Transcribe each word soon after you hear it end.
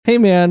Hey,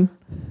 man.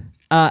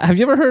 Have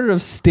you ever heard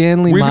of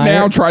Stanley We've Meyer?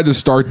 now tried to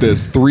start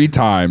this 3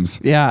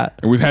 times. Yeah.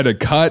 And we've had to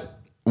cut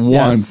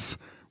once. Yes.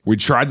 We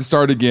tried to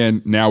start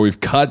again. Now we've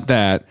cut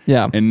that.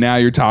 Yeah. And now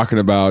you're talking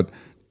about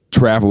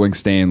traveling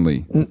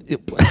Stanley.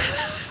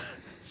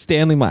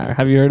 Stanley Meyer.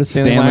 Have you heard of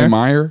Stanley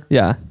Meyer?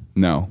 Yeah.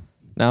 No.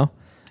 No?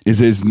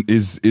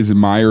 Is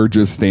Meyer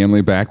just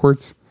Stanley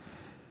backwards?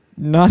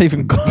 Not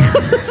even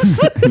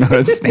close. No,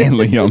 that's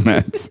Stanley on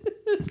that.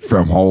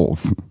 From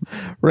Holes.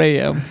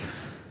 Ray-M.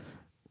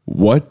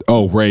 What?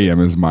 Oh,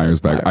 Ray-M is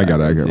Meyer's back. I got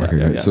it.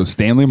 Yeah. So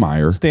Stanley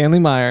Meyer. Stanley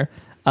Meyer.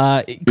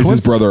 Is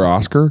his brother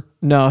Oscar?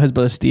 No, his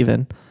brother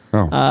Steven.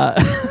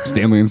 Oh.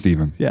 Stanley and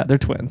Steven. Yeah, they're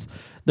twins.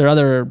 Their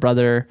other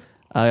brother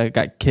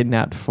got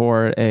kidnapped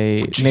for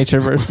a nature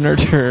versus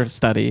nurture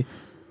study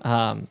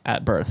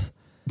at birth.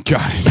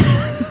 Got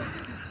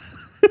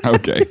it.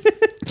 Okay.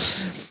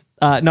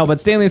 No, but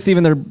Stanley and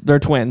Steven, they're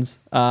twins.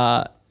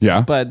 Yeah.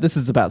 But this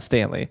is about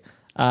Stanley.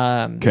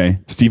 Okay.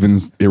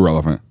 Steven's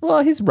irrelevant.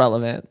 Well, he's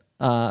relevant.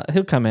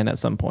 He'll come in at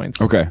some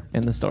points. Okay.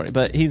 In the story,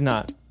 but he's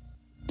not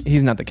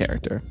the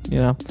character. You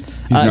know.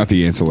 He's not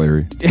the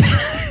ancillary.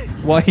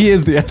 Well, he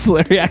is the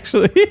ancillary,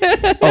 actually.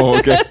 Oh,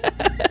 okay.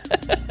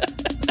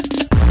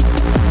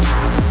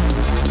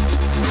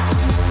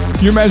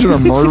 Can you imagine a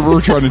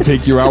murderer trying to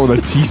take you out with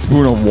a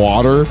teaspoon of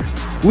water?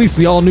 At least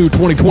the all-new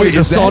 2020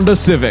 Honda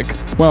Civic.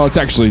 Well, it's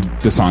actually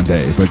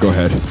Descente, but go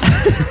ahead.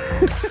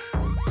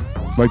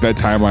 Like that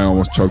time I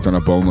almost choked on a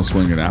boneless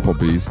wing at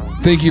Applebee's.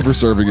 Thank you for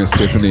serving us,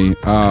 Tiffany.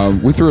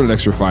 We threw in an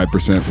extra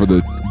 5% for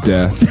the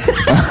death.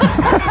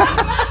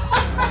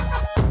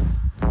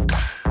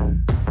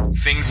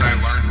 Things I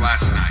learned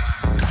last night.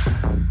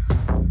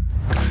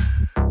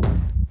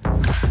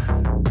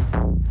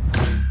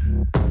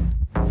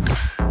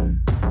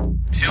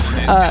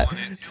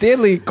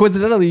 Stanley,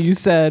 coincidentally, you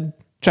said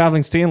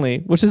traveling Stanley,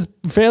 which is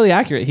fairly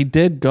accurate. He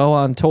did go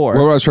on tour.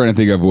 What I was trying to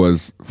think of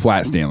was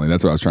Flat Stanley.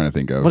 That's what I was trying to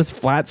think of. What is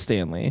Flat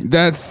Stanley?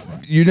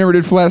 You never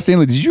did Flat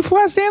Stanley. Did you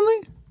Flat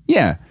Stanley?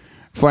 Yeah.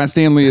 Flat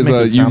Stanley is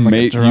you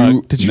made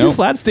you. Did you do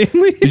Flat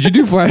Stanley? Did you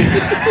do Flat?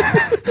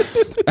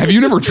 Have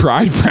you never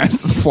tried Flat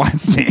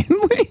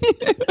Stanley?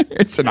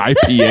 It's an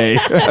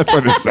IPA. That's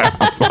what it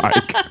sounds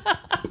like.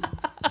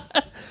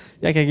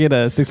 Yeah, I can get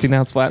a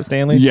 16-ounce Flat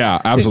Stanley. Yeah,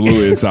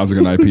 absolutely. It sounds like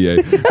an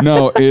IPA.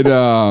 No, it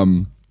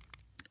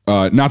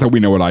not that we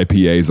know what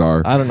IPAs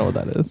are. I don't know what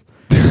that is.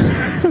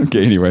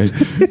 Okay, anyway.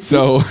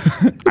 So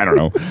I don't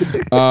know.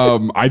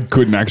 I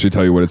couldn't actually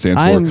tell you what it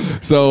stands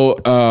for.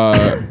 So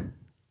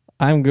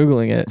I'm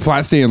Googling it.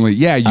 Flat Stanley.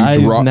 Yeah, you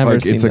draw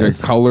like it's like a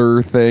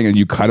color thing and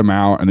you cut them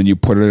out and then you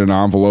put it in an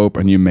envelope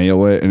and you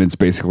mail it and it's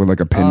basically like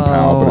a pen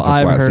pal, but it's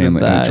a Flat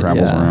Stanley and it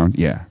travels around.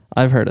 Yeah.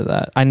 I've heard of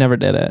that. I never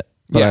did it.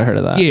 But I heard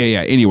of that.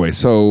 Yeah. Anyway,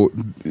 so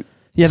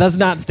yeah, that's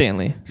not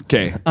Stanley.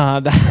 Okay,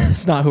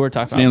 that's not who we're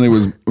talking Stanley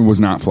about. Stanley was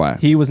not flat.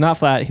 He was not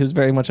flat. He was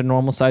very much a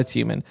normal sized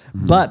human.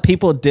 Mm-hmm. But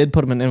people did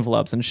put him in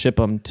envelopes and ship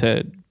them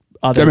to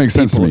other. That makes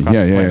sense to me.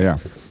 Yeah.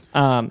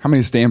 How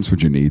many stamps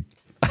would you need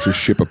to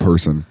ship a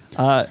person?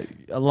 A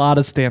lot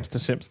of stamps to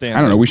ship Stanley.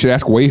 I don't know. We should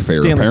ask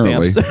Wayfair. Stanley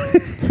apparently.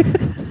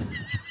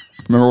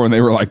 Remember when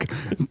they were like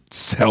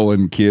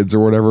selling kids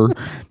or whatever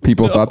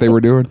people thought they were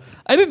doing?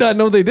 I did not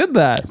know they did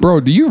that. Bro,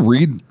 do you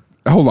read?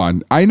 Hold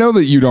on. I know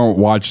that you don't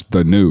watch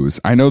the news.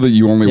 I know that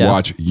you only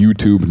watch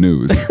YouTube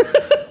news.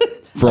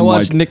 I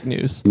watch Nick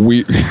News.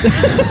 If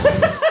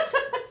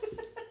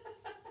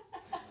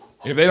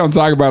they don't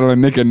talk about it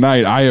on Nick at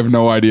Night, I have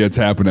no idea it's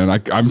happening.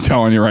 I'm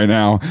telling you right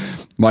now.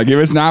 Like, if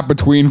it's not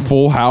between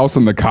Full House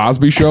and The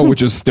Cosby Show,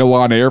 which is still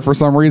on air for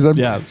some reason.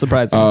 Yeah, it's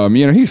surprising.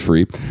 He's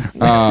free.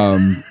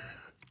 I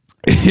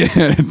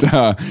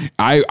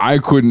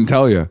couldn't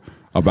tell you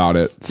about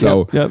it.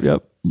 So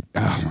Yep.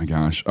 Oh my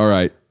gosh. All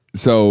right.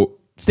 So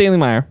Stanley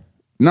Meyer.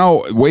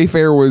 No,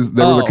 Wayfair was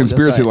there was a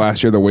conspiracy right.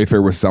 last year that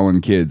Wayfair was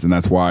selling kids, and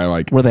that's why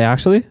were they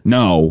actually?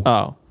 No.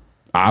 Oh.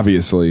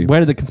 Obviously.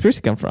 Where did the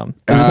conspiracy come from?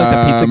 Is it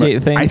like the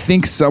Pizzagate thing? I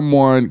think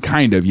someone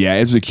kind of, yeah,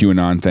 it's a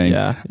QAnon thing.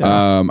 Yeah.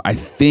 I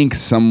think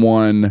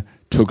someone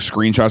took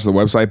screenshots of the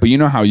website, but you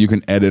know how you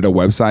can edit a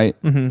website?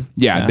 Mm-hmm.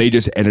 Yeah, they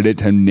just edit it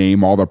to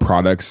name all the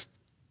products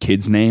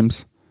kids'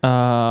 names.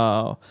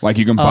 Oh. Like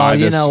you can buy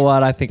this. You know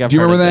what? I think I've Do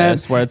you heard remember of that?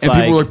 This, where it's and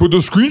people are like, but the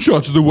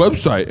screenshots of the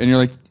website. And you're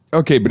like,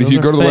 okay, but if you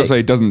go to the website,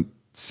 it doesn't,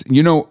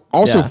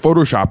 also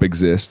Photoshop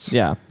exists.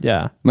 Yeah.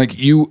 Like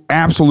you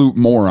absolute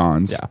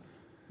morons. Yeah.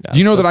 Do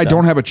you know that I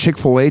don't have a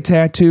Chick-fil-A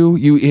tattoo,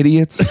 you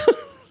idiots?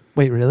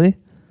 Wait, really?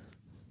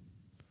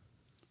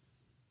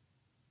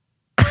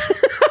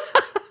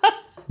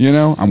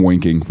 I'm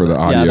winking for the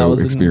audio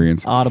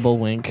experience. An audible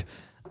wink.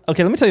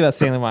 Okay, let me tell you about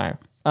Stanley Meyer.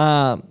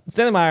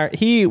 Stanley Meyer,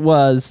 he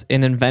was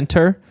an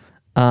inventor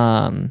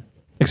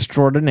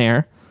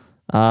extraordinaire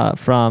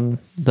from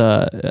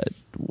the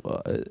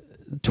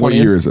 20th, what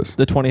year is this?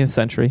 The 20th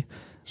century.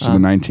 So the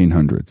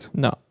 1900s.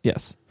 No,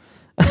 yes.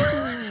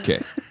 Okay.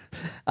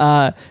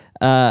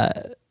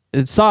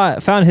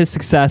 Found his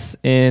success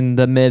in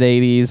the mid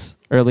 80s,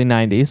 early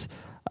 90s,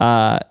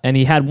 and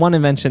he had one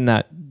invention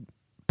that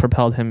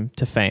propelled him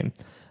to fame.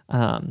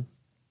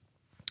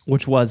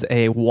 which was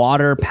a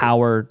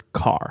water-powered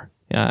car.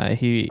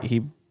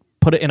 He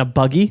put it in a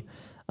buggy,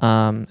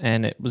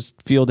 and it was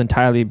fueled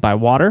entirely by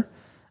water.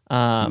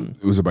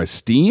 Was it by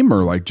steam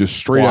or like just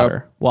straight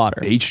up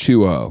water?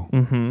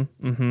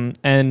 H2O.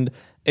 And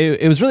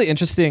it was really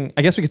interesting.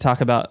 I guess we could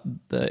talk about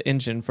the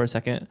engine for a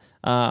second.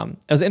 It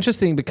was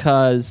interesting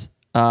because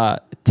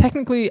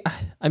technically,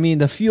 I mean,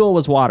 the fuel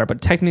was water,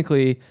 but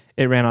technically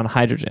it ran on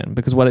hydrogen,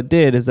 because what it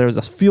did is there was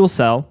a fuel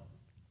cell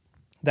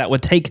that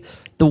would take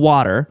the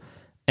water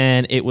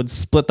and it would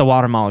split the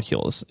water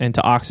molecules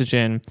into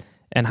oxygen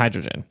and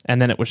hydrogen.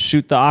 And then it would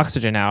shoot the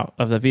oxygen out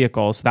of the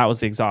vehicle. So that was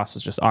the exhaust,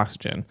 was just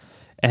oxygen.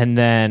 And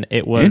then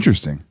it would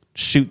Interesting.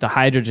 shoot the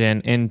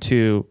hydrogen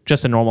into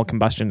just a normal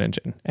combustion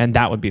engine. And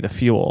that would be the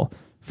fuel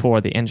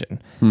for the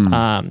engine.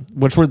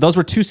 Those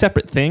were two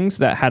separate things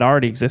that had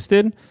already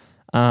existed.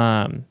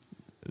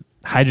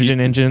 Hydrogen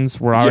engines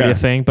were already a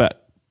thing,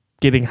 but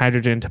getting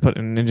hydrogen to put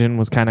in an engine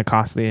was kind of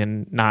costly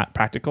and not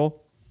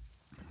practical.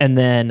 And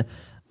then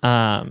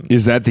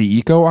is that the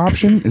eco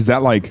option? Is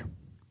that like,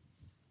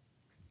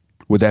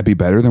 would that be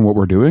better than what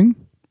we're doing?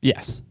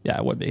 Yes. Yeah,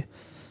 it would be.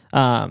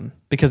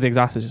 Because the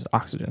exhaust is just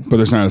oxygen. But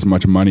there's not as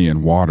much money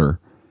in water.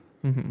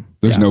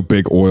 There's no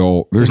big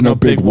oil. There's no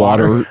big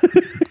water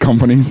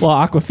companies. Well,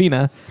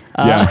 Aquafina.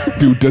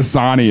 Dude,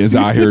 Dasani is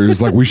out here.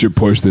 It's like, we should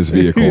push this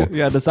vehicle.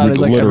 Yeah, Dasani's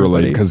like literally,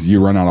 everybody. because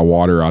you run out of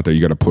water out there,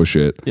 you got to push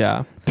it.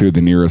 Yeah. To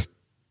the nearest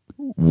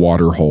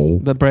water hole.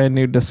 The brand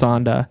new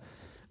Dasonda.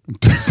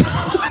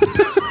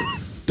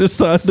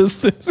 Dasonda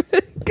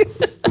Civic.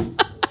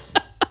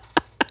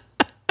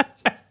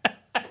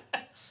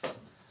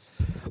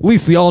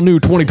 Lease the all new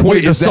 2020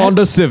 Wait, is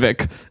Dasonda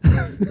Civic.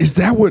 Is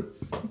that what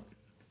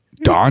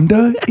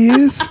Donda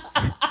is?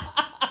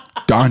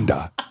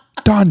 Donda.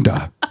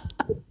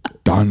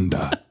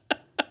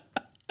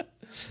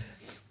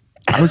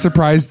 I was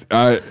surprised.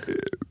 Has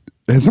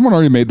someone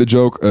already made the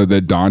joke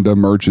that Donda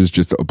merch is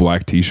just a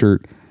black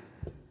t-shirt?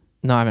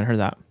 No, I haven't heard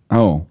that.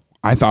 Oh,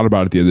 I thought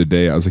about it the other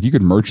day. I was like, you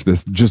could merch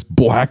this just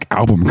black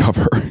album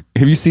cover.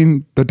 Have you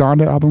seen the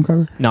Donda album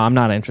cover? No, I'm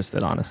not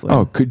interested, honestly.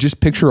 Oh, could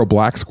just picture a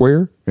black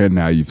square, and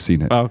now you've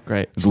seen it. Oh,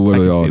 great. It's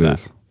literally I can all see it that.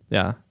 is.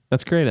 Yeah,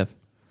 that's creative.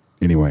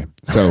 Anyway,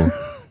 so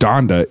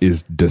Donda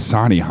is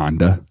Dasani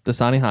Honda.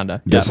 Dasani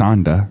Honda. Yep.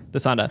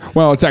 Dasonda.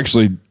 Well, it's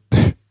actually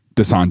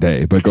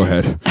Dasande, but go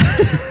ahead.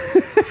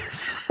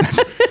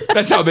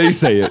 That's how they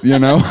say it, you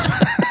know?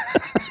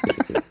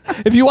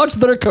 If you watch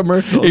their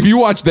commercials. If you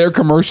watch their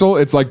commercial,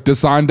 it's like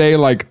Dasande,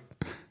 like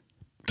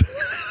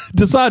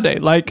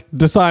Dasande, like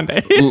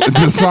Dasande.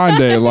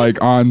 Dasande,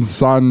 like on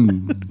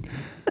Sunday.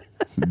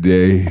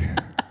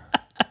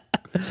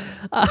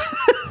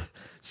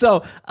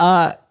 So,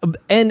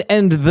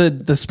 and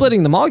the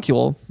splitting the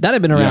molecule, that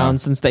had been around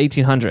since the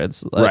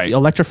 1800s. Right.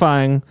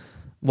 Electrifying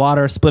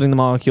water, splitting the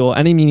molecule.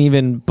 And I mean,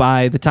 even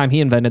by the time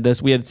he invented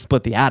this, we had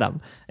split the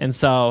atom. And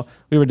so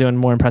we were doing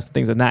more impressive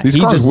things than that. These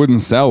cars wouldn't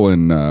sell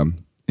in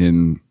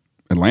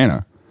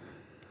Atlanta.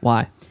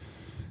 Why?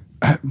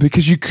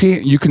 Because you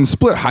can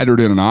split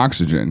hydrogen and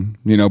oxygen,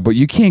 you know, but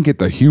you can't get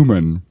the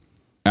human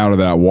out of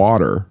that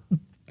water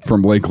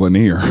from Lake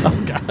Lanier.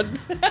 Oh God.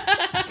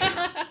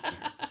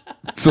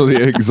 So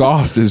the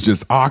exhaust is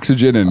just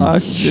oxygen and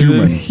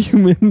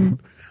human.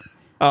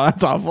 Oh,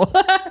 that's awful.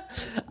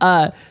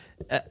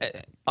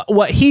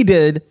 What he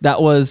did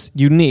that was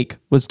unique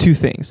was two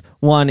things.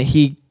 One,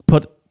 he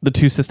put the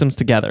two systems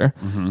together.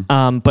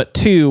 But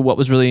two, what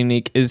was really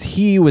unique is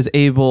he was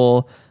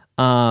able,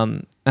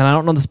 and I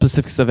don't know the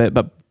specifics of it,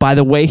 but by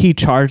the way he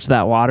charged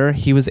that water,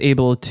 he was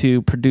able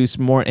to produce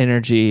more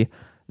energy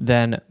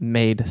than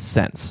made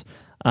sense.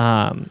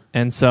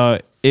 And so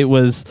it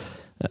was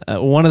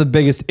one of the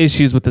biggest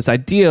issues with this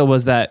idea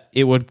was that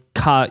it would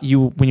when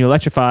you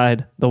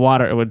electrified the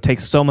water, it would take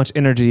so much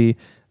energy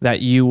that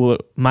you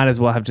might as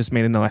well have just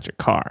made an electric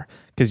car,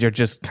 because you're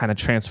just kind of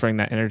transferring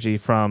that energy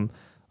from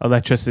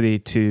electricity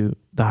to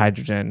the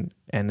hydrogen,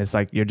 and it's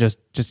like you're just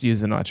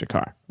using an electric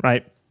car,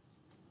 right?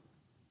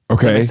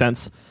 Okay. That makes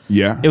sense.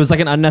 Yeah. It was like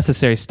an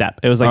unnecessary step.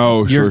 It was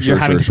like you're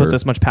having to put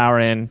this much power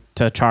in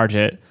to charge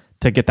it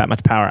to get that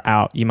much power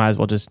out. You might as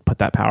well just put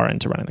that power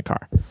into running the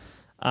car.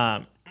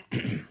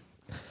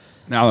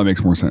 Now that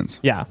makes more sense.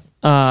 Yeah.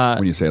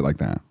 When you say it like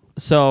that.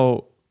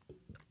 So,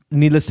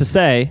 needless to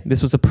say,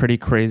 this was a pretty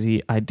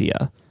crazy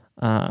idea.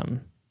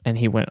 And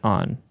he went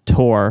on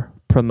tour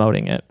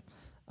promoting it.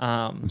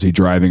 Was he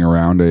driving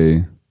around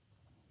a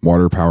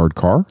water-powered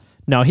car?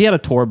 No, he had a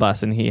tour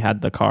bus and he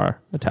had the car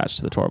attached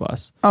to the tour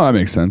bus. Oh, that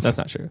makes sense. That's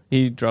not true.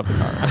 He drove the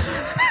car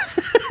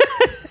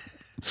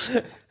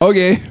around.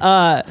 Okay.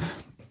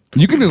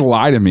 You can just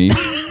lie to me.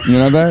 You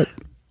know that?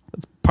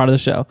 That's part of the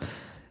show.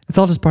 It's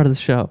all just part of the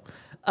show.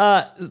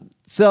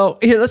 So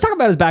here, let's talk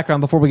about his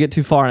background before we get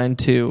too far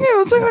into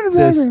let's talk about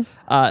his this.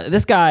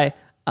 This guy,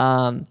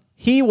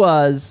 he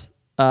was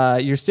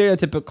your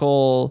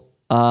stereotypical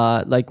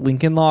like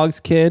Lincoln Logs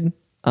kid.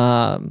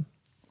 That,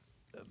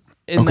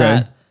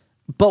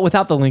 but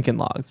without the Lincoln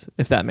Logs,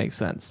 if that makes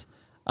sense.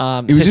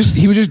 He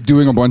was just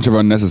doing a bunch of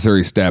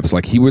unnecessary steps.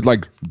 Like he would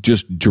like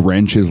just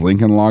drench his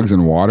Lincoln Logs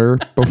in water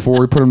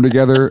before he put them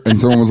together. And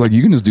someone was like,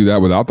 "You can just do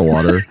that without the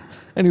water."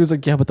 And he was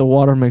like, "Yeah, but the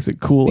water makes it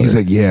cooler." He's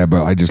like, "Yeah,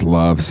 but I just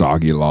love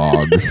soggy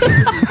logs."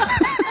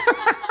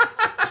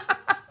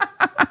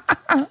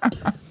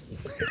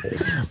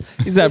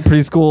 He's at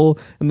preschool,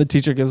 and the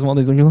teacher gives him all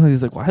these Lincoln Logs.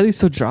 He's like, "Why are these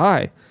so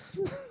dry?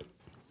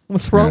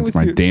 What's wrong with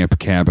my you?" damp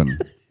cabin.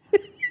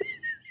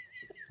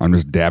 I'm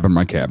just dabbing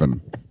my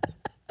cabin.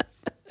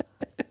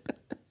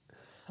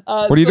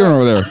 What are you doing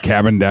over there?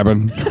 Cabin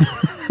dabbing.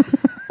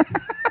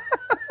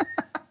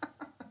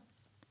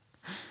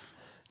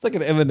 It's like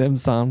an Eminem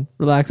song.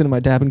 Relaxing in my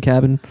dabbing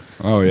cabin.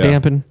 Oh yeah.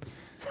 Damping.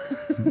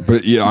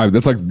 But yeah,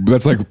 that's like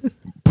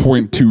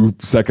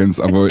 0.2 seconds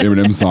of an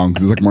Eminem song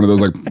because it's like one of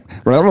those like.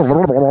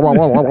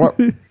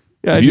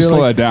 Yeah, if you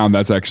slow that down,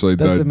 that's actually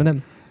that's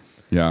Eminem.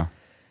 Yeah.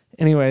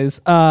 Anyways,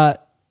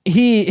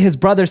 his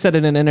brother said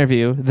in an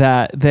interview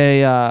that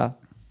they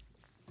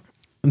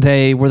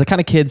were the kind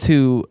of kids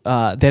who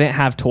they didn't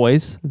have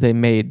toys; they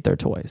made their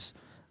toys.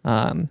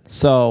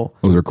 So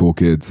those are cool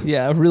kids.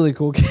 Yeah, really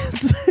cool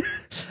kids.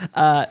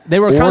 They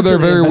were, or they're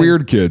very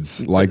weird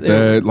kids, like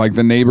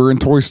the neighbor in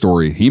Toy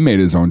Story. He made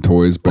his own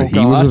toys, but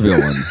he was a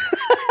villain.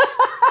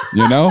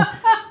 You know,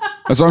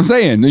 that's what I'm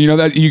saying. You know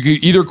that you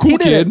could either cool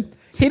kid.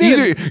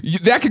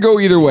 That could go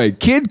either way.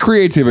 Kid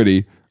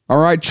creativity. All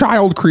right,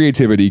 child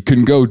creativity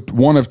can go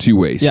one of two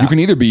ways. Yeah. You can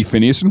either be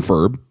Phineas and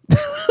Ferb,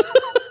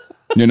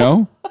 you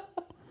know,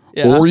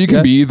 or you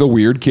can be the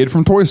weird kid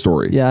from Toy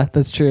Story. Yeah,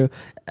 that's true.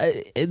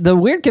 The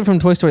weird kid from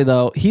Toy Story,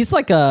 though, he's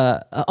like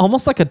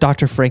almost like a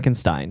Dr.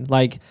 Frankenstein,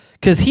 like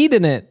because he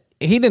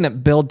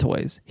didn't build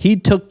toys. He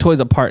took toys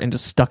apart and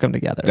just stuck them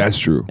together. That's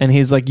true. And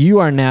he's like, "You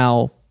are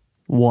now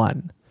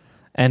one,"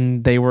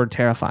 and they were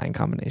terrifying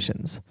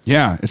combinations.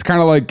 Yeah, it's kind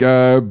of like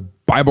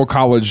Bible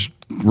college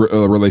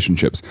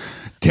relationships.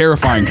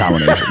 Terrifying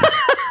combinations.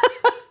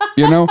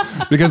 You know,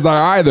 because they're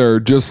either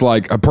just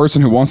like a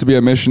person who wants to be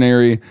a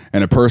missionary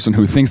and a person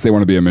who thinks they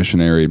want to be a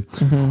missionary,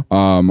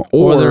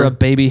 or they're a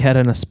baby head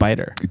and a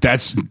spider.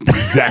 That's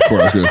exactly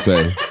what I was going to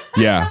say.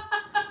 Yeah,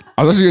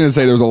 I was actually going to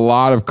say there was a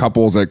lot of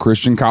couples at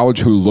Christian college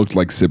who looked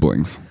like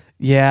siblings.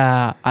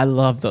 Yeah, I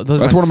love those.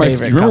 That's one of my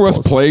favorite. You remember us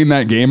playing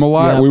that game a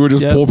lot? Yep, we would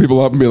just pull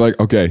people up and be like,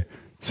 "Okay,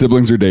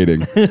 siblings are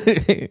dating,"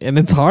 and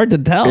it's hard to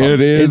tell.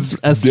 It is,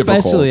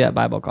 especially difficult. At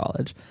Bible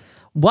college.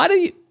 Why do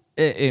you?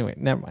 Anyway,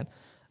 never mind.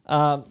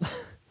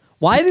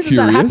 Why does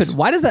that happen?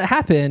 Why does that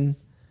happen?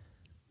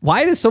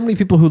 Why do so many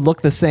people who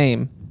look the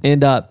same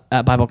end up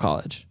at Bible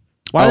college?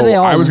 Why do they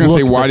all? I was going to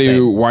say I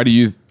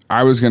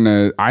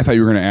thought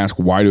you were going to ask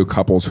why do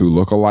couples who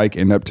look alike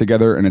end up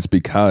together, and it's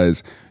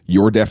because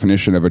your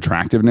definition of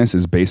attractiveness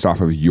is based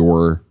off of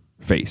your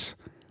face.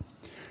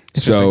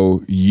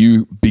 So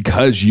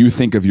because you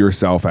think of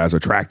yourself as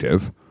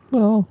attractive,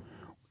 well,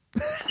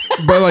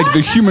 but like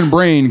the human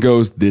brain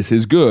goes, "This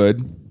is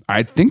good."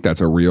 I think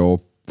that's a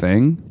real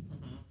thing.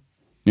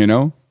 You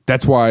know,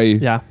 that's why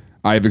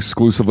I've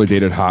exclusively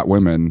dated hot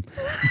women.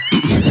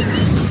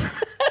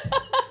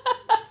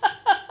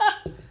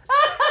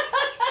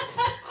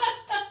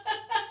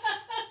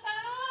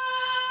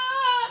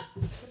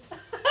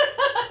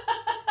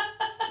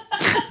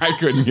 I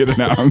couldn't get it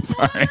out. I'm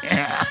sorry.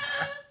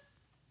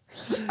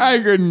 I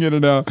couldn't get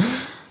it out.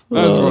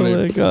 That's funny.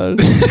 Oh my god.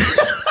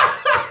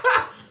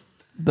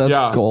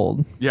 That's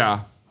gold.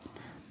 Yeah.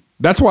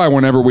 That's why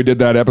whenever we did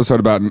that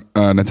episode about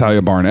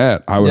Natalia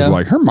Barnett, I was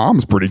like, her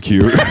mom's pretty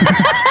cute.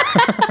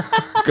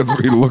 Because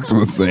we looked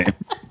the same.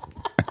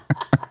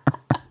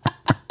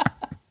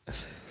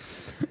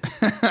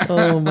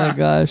 Oh my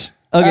gosh.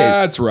 Okay.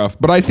 That's rough.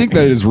 But I think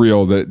that is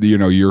real, that, you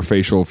know, your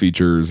facial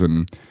features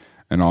and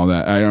all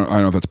that. I don't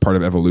know if that's part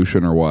of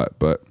evolution or what,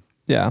 but.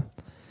 Yeah.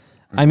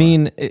 I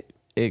mean,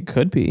 it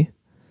could be.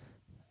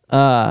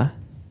 Anyways.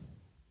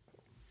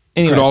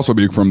 Could also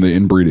be from the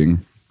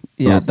inbreeding.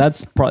 Yeah,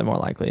 that's probably more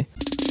likely.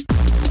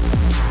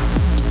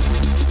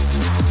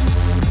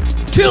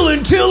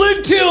 Tillin!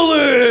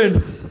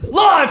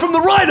 Live from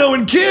the Rhino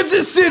in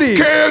Kansas City!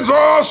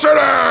 Kansas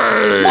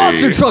City!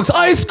 Monster trucks,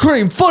 ice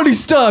cream, funny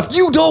stuff.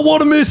 You don't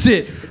want to miss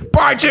it.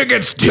 Buy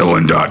tickets,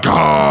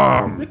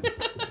 Tillin.com.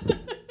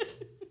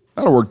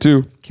 That'll work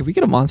too. Can we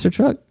get a monster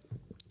truck?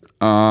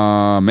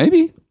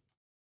 Maybe.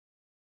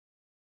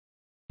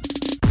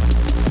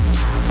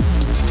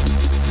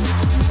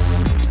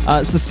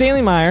 So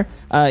Stanley Meyer,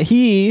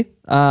 he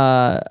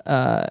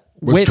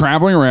was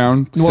traveling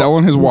around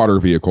selling his water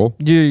vehicle.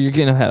 You're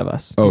getting ahead of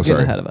us. Oh, sorry.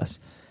 Getting ahead of us.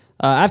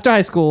 After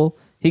high school,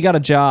 he got a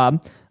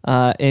job.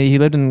 And he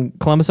lived in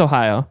Columbus,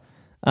 Ohio,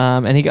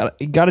 and he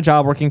got a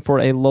job working for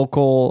a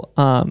local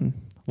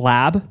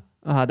lab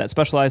that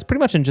specialized pretty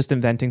much in just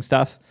inventing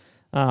stuff.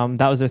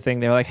 That was their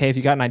thing. They were like, "Hey, if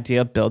you got an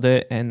idea, build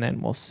it, and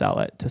then we'll sell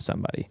it to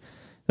somebody."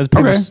 That was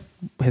pretty much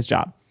his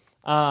job.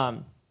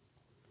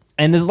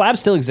 And this lab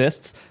still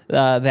exists. They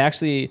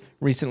actually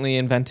recently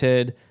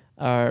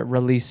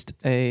released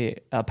a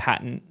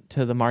patent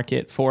to the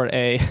market for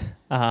a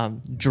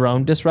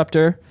drone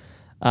disruptor.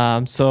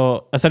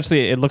 So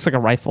essentially, it looks like a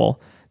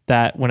rifle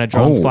that when a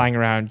drone's flying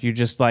around, you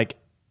just like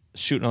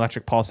shoot an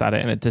electric pulse at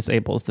it and it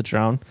disables the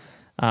drone.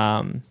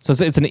 So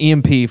it's an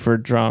EMP for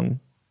drone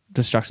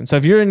destruction. So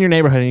if you're in your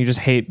neighborhood and you just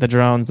hate the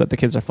drones that the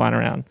kids are flying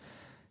around,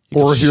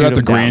 or if you're at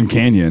the Grand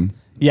Canyon,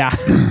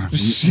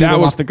 that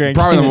was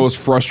probably the most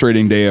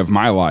frustrating day of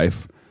my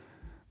life.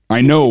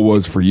 I know it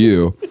was for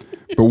you,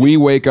 but we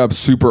wake up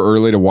super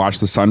early to watch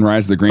the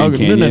sunrise of the Grand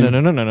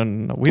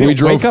Canyon. No. We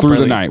drove through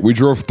the night. We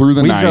drove through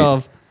the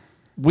night.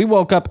 We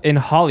woke up in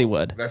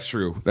Hollywood. That's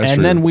true.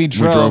 And then we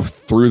drove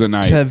through the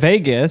night to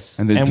Vegas,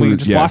 and we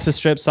just watched the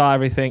strip, saw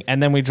everything,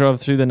 and then we drove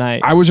through the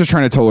night. I was just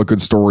trying to tell a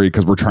good story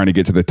because we're trying to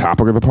get to the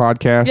topic of the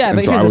podcast. Yeah,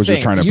 and so I was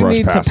just trying to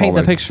brush past all that. You need to paint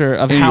the picture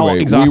of how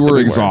exhausted we were.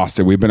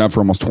 Exhausted. We've been up for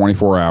almost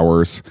 24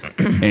 hours,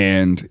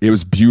 and it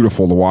was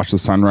beautiful to watch the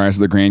sunrise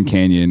of the Grand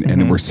Canyon.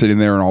 And then we're sitting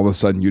there, and all of a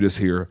sudden, you just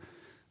hear.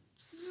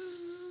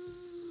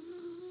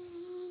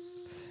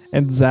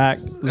 And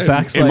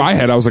Zach's in my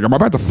head, I was like, "Am I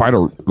about to fight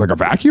a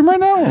vacuum right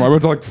now? Am I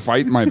about to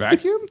fight my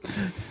vacuum?"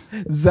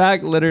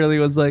 Zach literally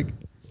was like,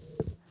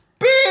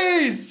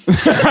 "Bees!"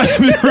 I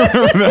didn't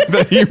remember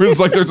that he was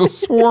like, "There's a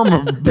swarm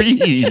of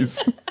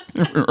bees."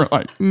 And we were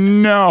like,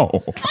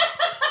 "No."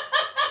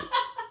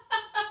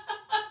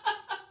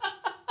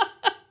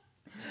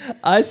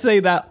 I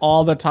say that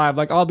all the time.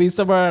 Like I'll be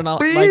somewhere and I'll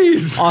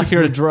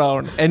hear a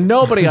drone, and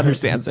nobody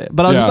understands it.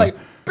 But I was just like,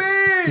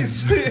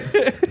 "Bees!"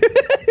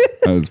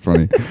 That was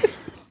funny.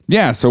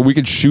 Yeah, so we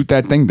could shoot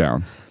that thing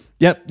down.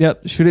 Yep.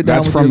 Shoot it down.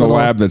 That's from the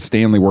lab that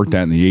Stanley worked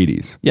at in the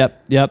 80s.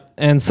 Yep.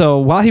 And so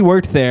while he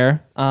worked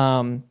there,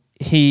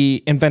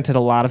 he invented a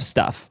lot of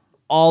stuff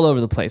all over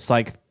the place,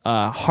 like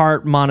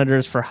heart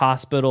monitors for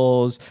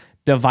hospitals,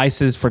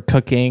 devices for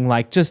cooking,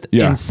 like just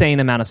insane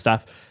amount of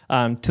stuff,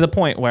 to the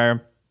point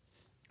where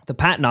the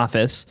patent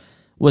office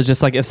was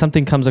just like, if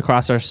something comes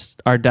across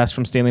our desk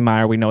from Stanley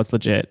Meyer, we know it's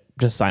legit.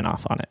 Just sign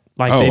off on it.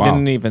 Like they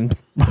didn't even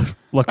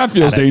look. That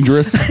feels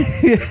dangerous.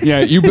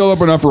 Yeah, you build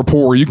up enough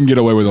rapport, you can get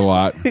away with a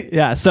lot.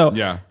 So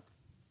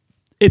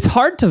it's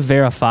hard to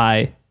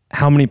verify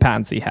how many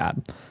patents he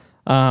had.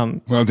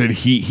 Well, did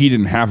he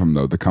didn't have them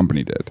though? The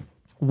company did.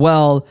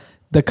 Well,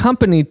 the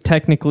company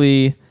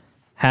technically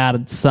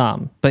had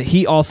some, but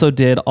he also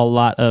did a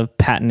lot of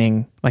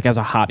patenting, like as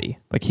a hobby.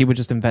 Like he would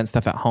just invent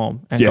stuff at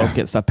home and go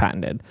get stuff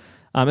patented.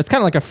 It's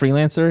kind of like a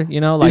freelancer, you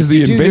know. Like is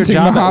the inventing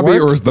the hobby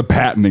or is the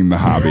patenting the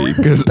hobby?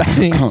 Because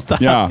hobby.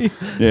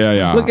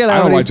 Yeah. Look at I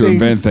don't like to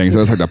invent things.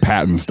 I just like to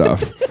patent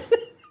stuff.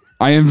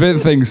 I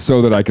invent things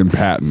so that I can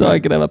patent. So I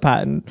can have a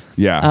patent.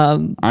 Yeah,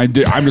 I'm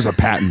just a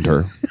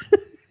patenter.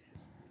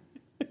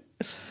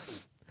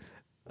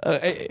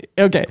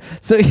 Okay,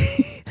 so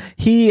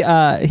he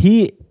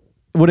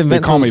would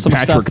invent. They call me some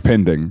Patrick stuff.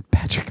 Pending.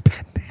 Patrick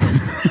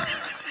Pending.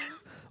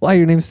 Why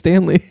your name's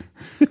Stanley?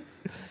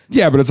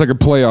 Yeah, but it's like a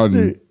play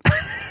on.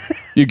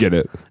 You get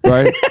it,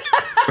 right?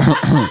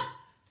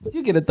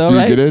 You get it though,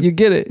 right? You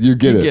get it. You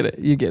get it.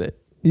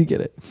 You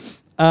get it.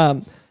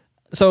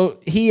 So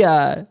he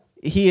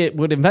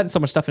would invent so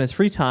much stuff in his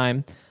free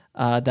time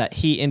that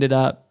he ended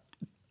up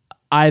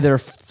either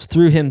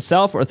through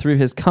himself or through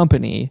his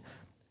company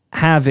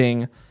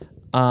having,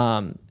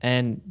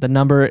 and the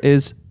number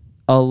is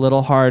a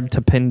little hard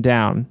to pin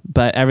down,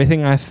 but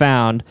everything I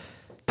found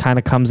kind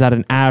of comes at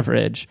an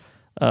average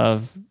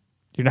of,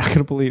 you're not going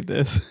to believe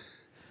this,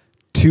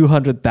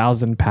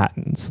 200,000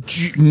 patents.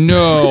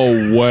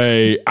 No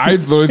way. I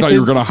literally thought you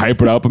were going to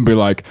hype it up and be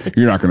like,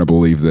 you're not going to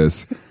believe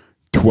this.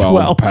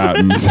 12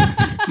 patents.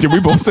 Did we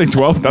both say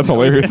 12? That's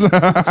hilarious.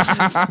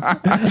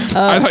 I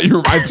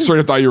sort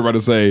of thought you were about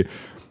to say,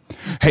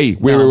 hey,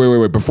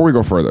 wait. Before we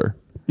go further.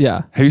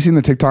 Yeah. Have you seen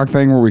the TikTok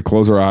thing where we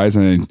close our eyes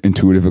and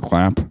intuitively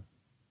clap?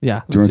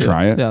 Yeah. Do you want to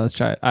try it? Yeah, let's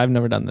try it. I've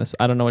never done this.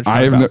 I don't know what you're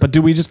talking about. But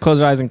do we just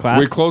close our eyes and clap?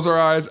 We close our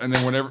eyes and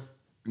then whenever...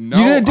 No,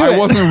 I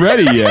wasn't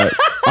ready yet.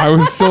 I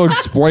was still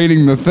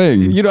explaining the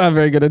thing. You don't have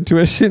very good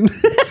intuition.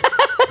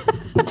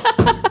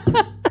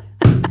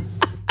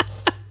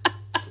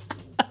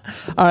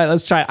 All right,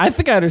 let's try it. I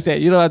think I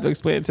understand. You don't have to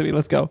explain it to me.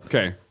 Let's go.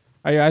 Okay.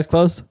 Are your eyes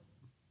closed?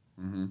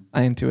 Mm-hmm.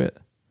 I intuit.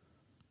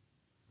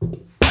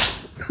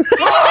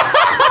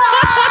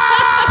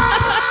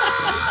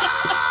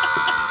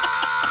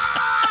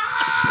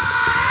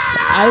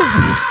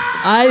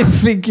 I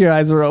think your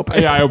eyes were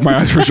open. Yeah, I opened my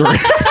eyes for sure.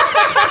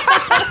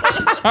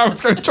 I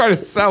was going to try to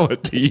sell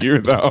it to you,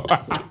 though.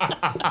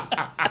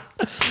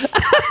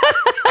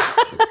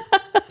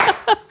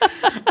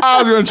 I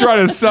was going to try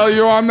to sell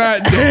you on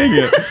that. Dang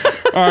it.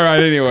 All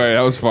right, anyway,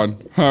 that was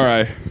fun. All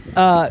right.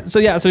 So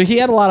he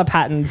had a lot of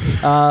patents.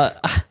 I'm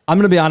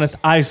going to be honest.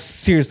 I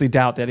seriously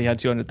doubt that he had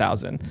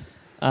 200,000.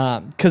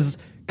 Because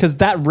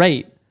that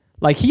rate,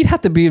 like he'd have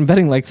to be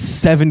inventing like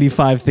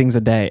 75 things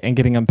a day and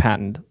getting them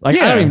patented. Like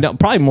I don't even know,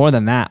 probably more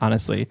than that,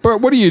 honestly.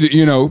 But what do you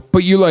do?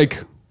 But you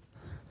like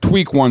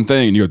tweak one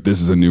thing and you go,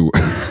 this is a new,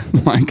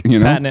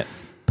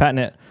 Patent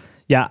it.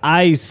 Yeah,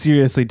 I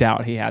seriously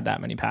doubt he had that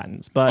many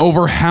patents. But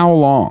over how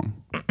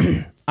long?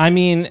 I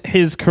mean,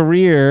 his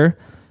career,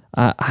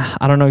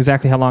 I don't know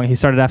exactly how long. He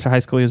started after high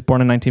school. He was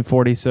born in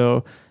 1940,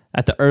 so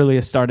at the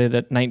earliest started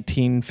at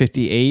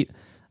 1958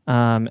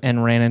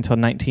 and ran until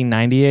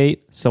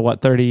 1998. So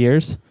what, 30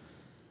 years?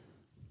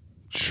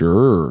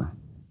 Sure.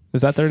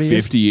 Is that 30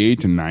 years? 58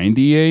 to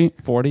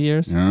 98? 40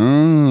 years?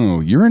 Oh,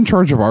 you're in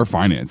charge of our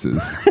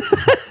finances.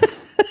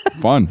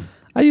 Fun.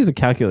 I use a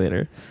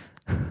calculator.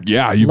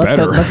 Yeah, you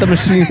better. Let the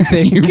machine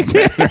think. You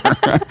better.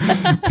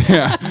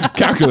 Yeah.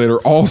 Calculator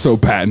also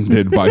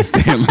patented by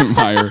Stanley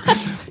Meyer.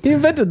 He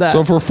invented that.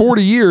 So for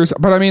 40 years,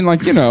 but I mean,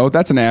 like,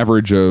 that's an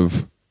average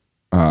of,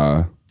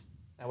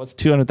 what's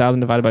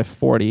 200,000 divided by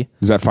 40?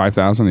 is that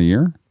 5,000 a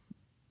year?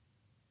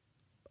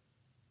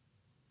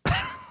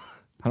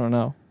 I don't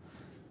know.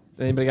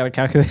 Anybody got a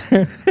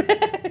calculator?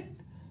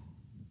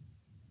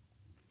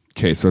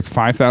 Okay, so it's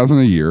 5,000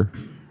 a year.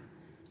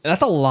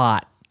 That's a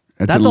lot.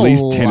 That's at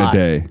least 10 lot. a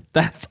day.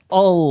 That's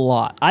a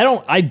lot.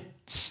 I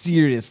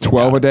seriously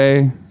 12 doubt a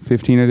day,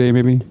 15 a day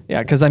maybe.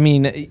 Yeah, because I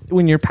mean,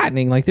 when you're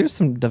patenting, like, there's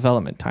some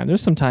development time.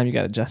 There's some time you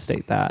got to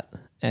gestate that.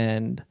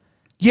 And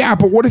yeah,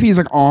 but what if he's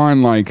like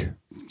on like,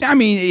 I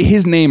mean,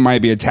 his name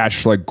might be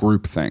attached to like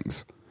group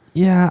things.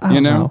 yeah, I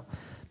don't know.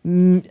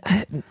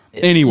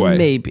 Anyway,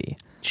 Maybe.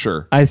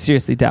 sure. I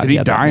seriously doubt. Did he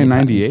had that die in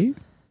many 98?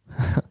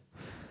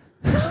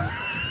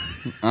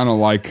 I don't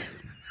like.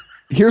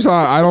 Here's how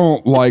I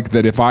don't like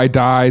that. If I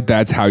die,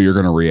 that's how you're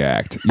going to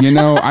react.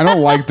 I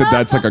don't like that.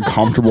 That's like a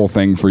comfortable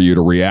thing for you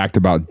to react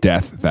about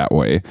death that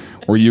way,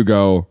 where you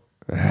go,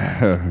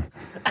 That's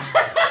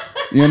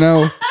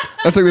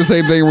like the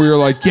same thing where you're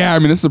like, yeah, I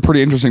mean, this is a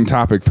pretty interesting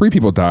topic. 3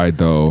 people died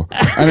though,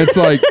 and it's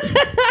like,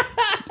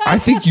 I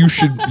think you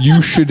should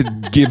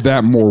give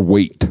that more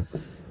weight.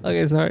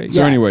 Okay, sorry.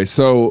 So anyway,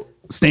 so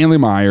Stanley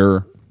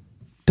Meyer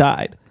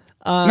died.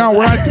 No,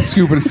 we're not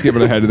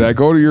skipping ahead to that.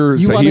 Go to your.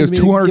 Say he has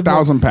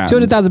 200,000 patents.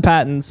 200,000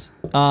 patents.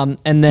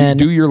 And then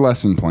do your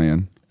lesson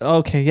plan.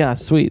 Okay, yeah,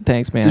 sweet.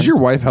 Thanks, man. Does your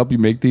wife help you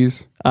make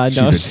these? No,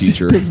 She's a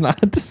teacher. She does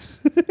not.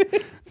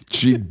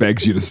 She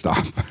begs you to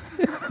stop.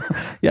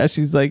 Yeah,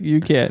 she's like,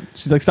 you can't.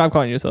 She's like, stop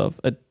calling yourself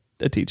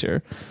a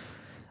teacher.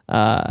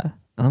 And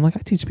I'm like,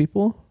 I teach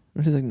people.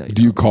 And she's like, no.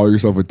 Do you call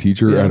yourself a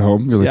teacher at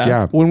home? You're like,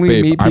 yeah. When we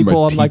babe, meet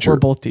people, I'm like, teacher. we're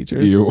both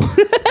teachers. You.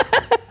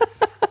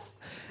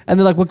 And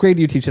they're like, what grade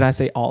do you teach? And I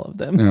say all of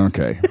them.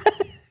 Okay.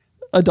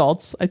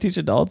 Adults. I teach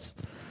adults.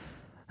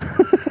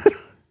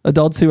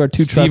 Adults who are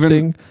too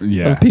trusting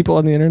of people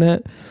on the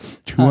internet.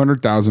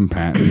 200,000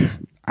 patents.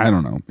 I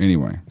don't know.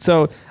 Anyway.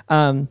 So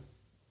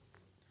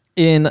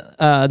in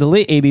the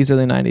late 80s,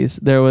 early 90s,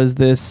 there was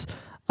this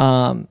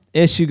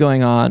issue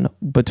going on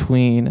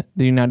between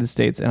the United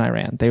States and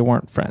Iran. They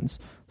weren't friends.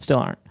 Still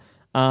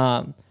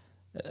aren't.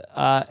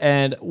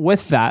 And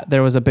with that,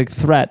 there was a big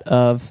threat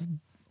of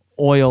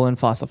oil and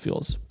fossil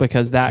fuels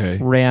because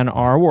that ran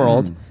our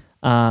world.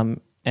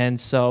 And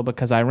so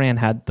because Iran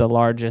had the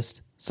largest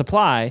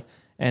supply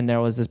and there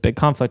was this big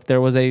conflict, there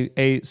was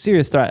a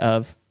serious threat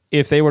of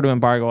if they were to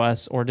embargo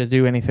us or to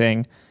do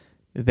anything,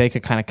 they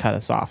could kind of cut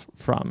us off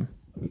from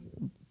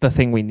the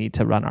thing we need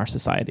to run our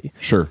society.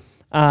 Sure.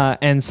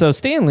 And so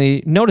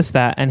Stanley noticed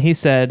that and he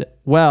said,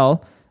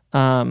 well,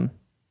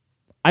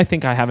 I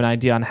think I have an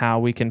idea on how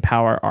we can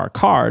power our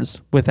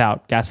cars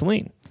without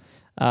gasoline.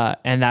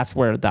 And that's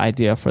where the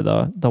idea for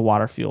the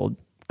water-fueled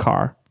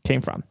car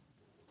came from.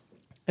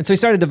 And so he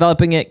started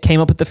developing it,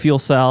 came up with the fuel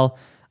cell,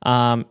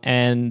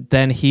 and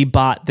then he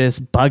bought this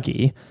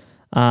buggy,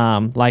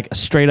 like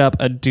straight up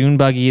a dune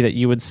buggy that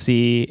you would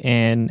see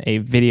in a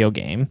video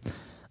game,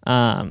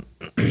 and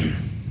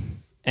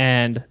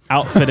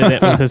outfitted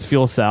it with his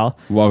fuel cell.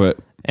 Love it.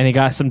 And he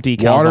got some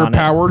decals on it.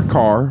 Water-powered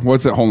car.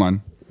 What's it? Hold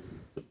on.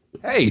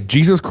 Hey,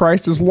 Jesus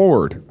Christ is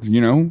Lord,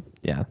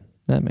 Yeah,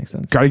 that makes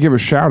sense. Got to give a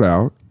shout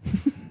out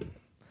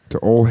to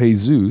old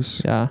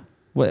Jesus. Yeah.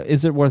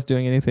 Is it worth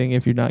doing anything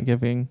if you're not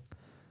giving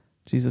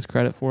Jesus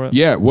credit for it?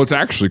 Yeah. What's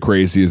actually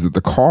crazy is that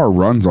the car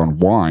runs on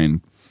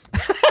wine.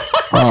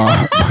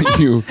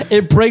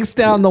 It breaks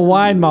down the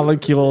wine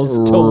molecules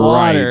to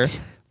water.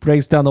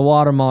 Breaks down the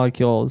water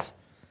molecules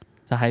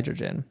to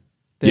hydrogen.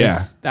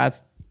 That's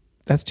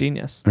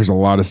genius. There's a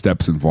lot of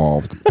steps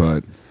involved,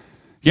 but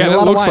yeah,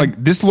 that looks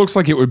like this looks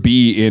like it would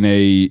be in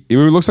the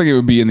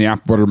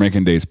Apple Butter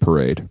Making Days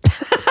parade.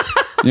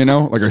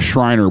 Like a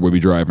Shriner would be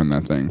driving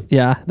that thing.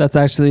 Yeah, that's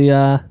actually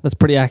that's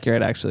pretty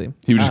accurate. Actually,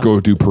 he would just go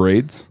do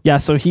parades. Yeah,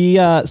 so he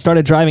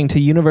started driving to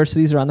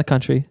universities around the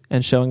country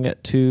and showing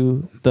it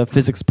to the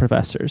physics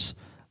professors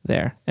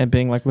there, and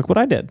being like, "Look what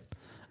I did."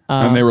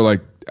 And they were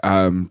like,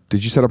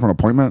 "Did you set up an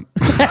appointment?"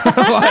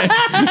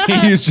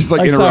 He was just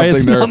like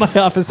interrupting sorry, there. My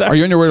office hours. Are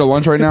you on your way to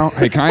lunch right now?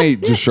 Hey, can I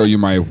just show you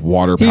my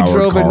water-powered car? He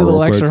drove into the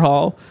lecture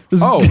hall.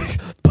 Just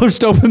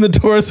pushed open the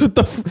doors with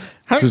the.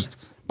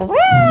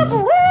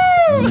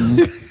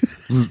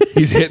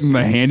 He's hitting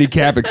the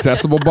handicap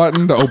accessible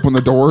button to open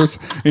the doors,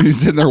 and he's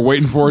sitting there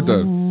waiting for it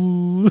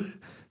to.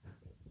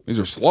 These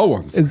are slow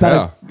ones. Is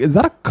that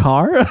a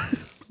car?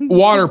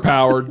 Water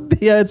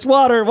powered? Yeah, it's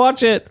water.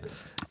 Watch it.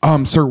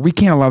 Sir, we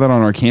can't allow that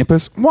on our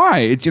campus.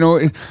 Why?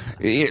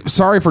 It's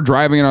sorry for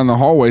driving it on the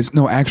hallways.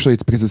 No, actually,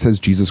 it's because it says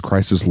Jesus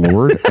Christ is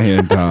Lord,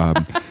 and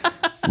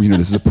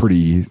this is a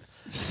pretty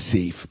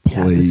safe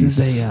place. Yeah, this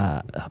is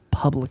a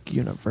public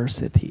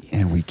university,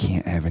 and we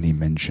can't have any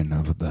mention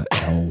of the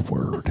L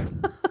word.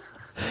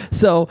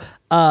 So,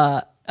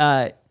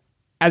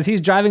 as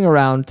he's driving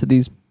around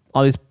to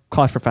all these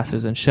college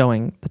professors and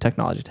showing the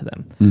technology to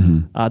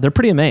them, they're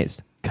pretty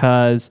amazed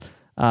because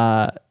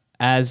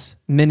as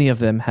many of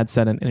them had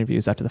said in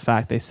interviews after the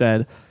fact, they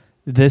said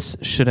this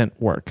shouldn't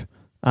work.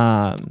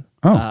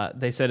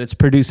 They said it's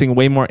producing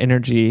way more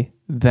energy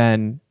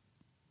than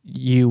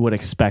you would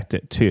expect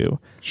it to.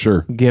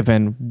 Sure.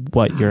 Given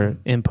what you're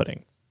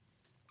inputting.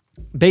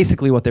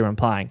 Basically what they were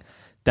implying,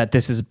 that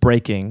this is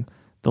breaking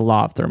the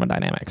law of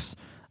thermodynamics.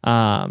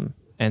 And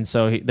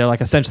so they're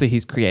like, essentially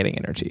he's creating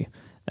energy,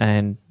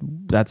 and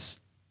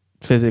that's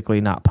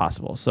physically not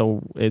possible.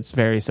 So it's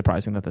very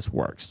surprising that this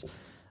works.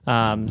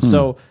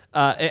 So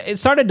it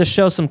started to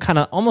show some kind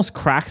of almost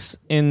cracks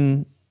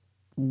in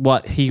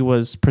what he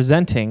was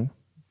presenting,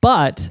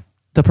 but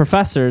the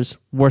professors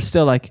were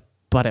still like,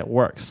 but it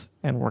works.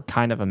 And we're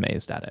kind of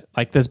amazed at it.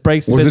 Like this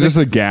breaks Was physics, it just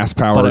a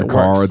gas-powered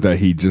car that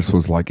he just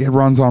was like, it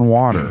runs on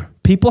water?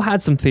 People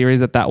had some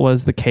theories that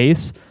was the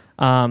case,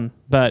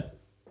 but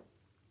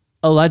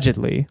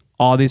allegedly,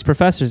 all these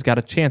professors got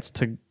a chance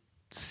to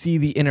see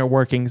the inner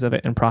workings of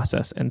it in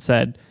process and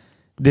said,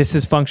 this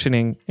is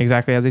functioning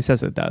exactly as he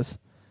says it does.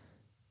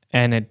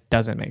 And it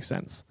doesn't make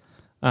sense,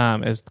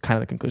 is kind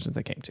of the conclusions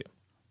they came to.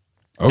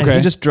 Okay. And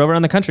he just drove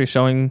around the country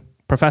showing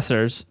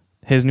professors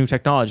his new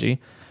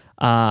technology.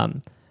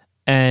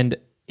 And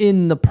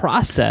in the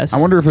process,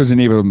 I wonder if there's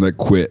any of them that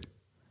quit.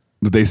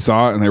 That they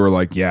saw it and they were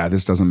like, yeah,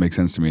 this doesn't make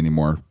sense to me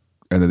anymore.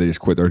 And then they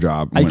just quit their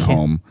job and went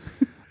home.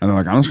 And they're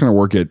like, I'm just going to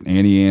work at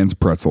Annie Ann's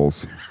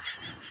Pretzels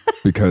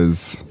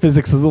because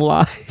physics is a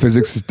lie.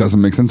 Physics doesn't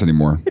make sense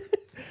anymore.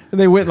 And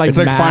they went like, it's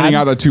like mad. finding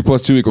out that 2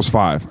 + 2 =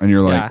 5. And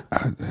you're like,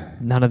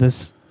 none of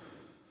this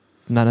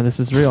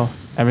is real.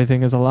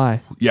 Everything is a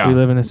lie. Yeah. We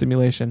live in a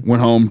simulation.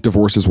 Went home,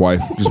 divorced his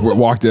wife, just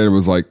walked in and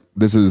was like,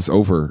 this is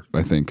over,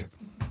 I think.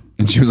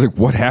 And she was like,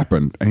 what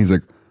happened? And he's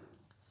like,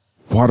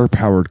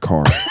 water-powered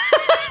car.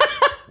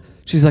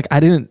 She's like,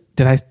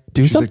 did I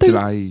do She's something?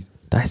 Like,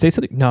 did I say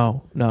something?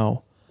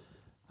 No.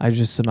 I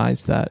just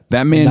surmised that.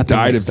 That man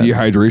died of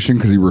dehydration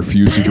because he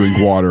refused to drink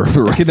water for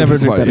the rest of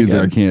his life. He's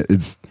like, I can't.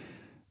 It's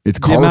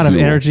car the amount fuel.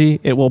 of energy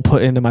it will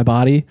put into my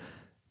body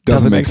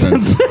doesn't make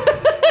sense.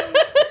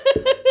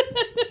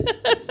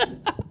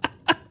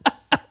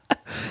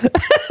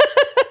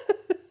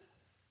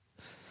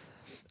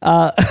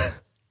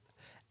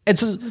 And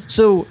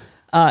so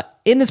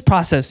in this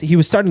process, he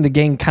was starting to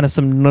gain kind of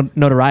some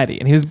notoriety,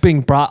 and he was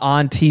being brought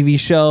on TV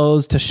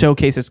shows to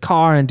showcase his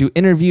car and do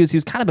interviews. He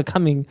was kind of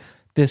becoming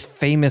this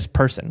famous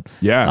person.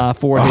 Yeah,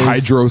 for a his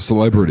hydro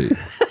celebrity.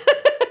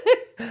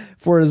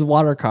 For his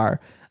water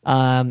car.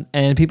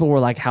 And people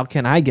were like, how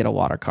can I get a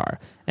water car?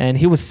 And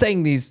he was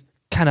saying these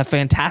kind of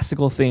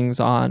fantastical things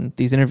on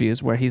these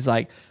interviews where he's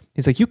like,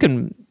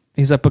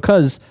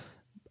 because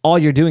all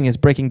you're doing is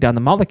breaking down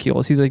the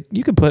molecules. He's like,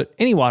 you could put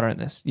any water in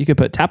this. You could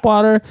put tap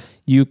water.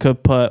 You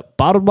could put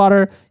bottled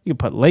water. You could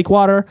put lake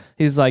water.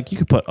 He's like, you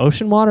could put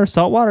ocean water,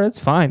 salt water. It's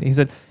fine. He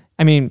said,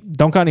 I mean,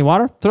 don't got any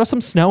water? Throw some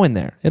snow in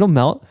there. It'll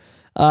melt.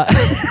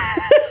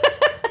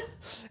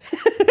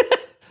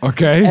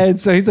 Okay. And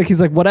so he's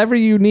like, whatever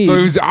you need. So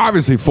he was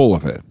obviously full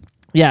of it.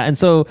 Yeah. And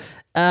so,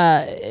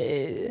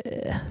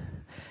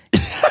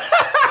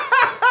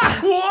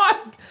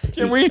 what?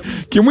 Can we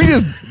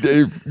just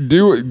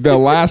do the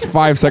last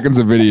 5 seconds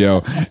of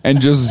video and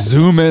just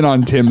zoom in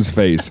on Tim's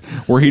face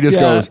where he just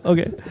goes,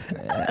 okay.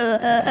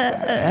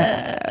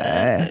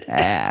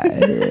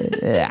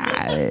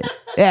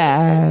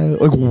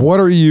 Like, what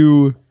are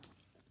you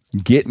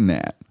getting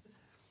at?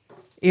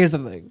 Here's the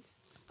thing.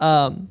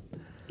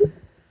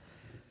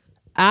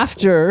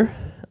 After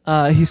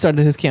he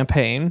started his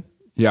campaign,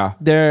 Yeah.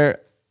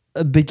 there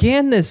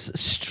began this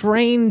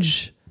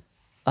strange,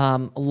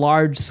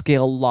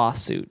 large-scale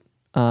lawsuit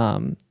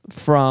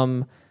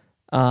from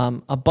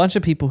a bunch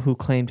of people who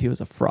claimed he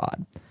was a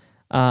fraud.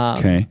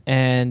 Okay.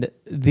 And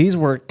these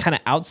were kind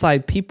of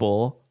outside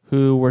people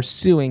who were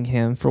suing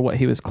him for what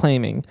he was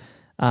claiming,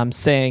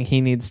 saying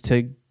he needs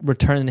to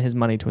return his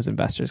money to his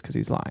investors because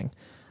he's lying.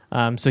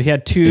 So he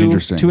had two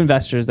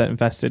investors that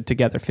invested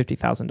together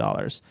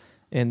 $50,000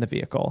 in the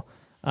vehicle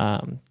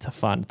to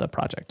fund the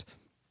project.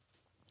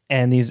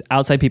 And these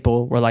outside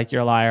people were like,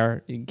 you're a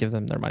liar, you give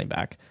them their money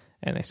back.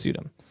 And they sued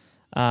him.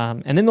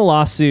 And in the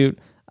lawsuit,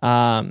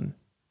 there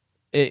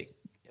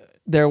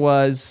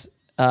was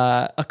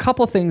a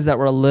couple things that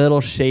were a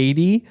little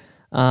shady,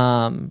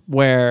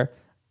 where,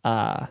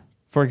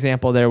 for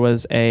example, there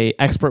was a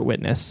expert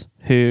witness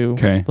who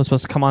was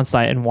supposed to come on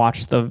site and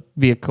watch the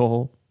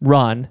vehicle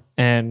run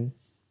and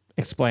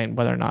explain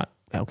whether or not,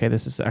 okay,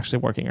 this is actually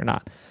working or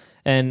not.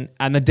 And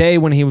on the day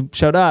when he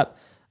showed up,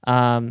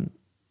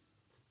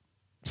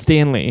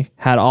 Stanley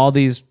had all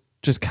these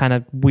just kind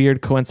of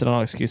weird coincidental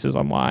excuses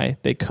on why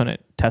they couldn't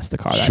test the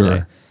car that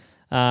day.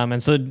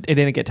 And so it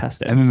didn't get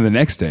tested. And then the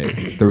next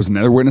day, there was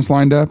another witness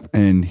lined up,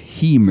 and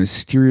he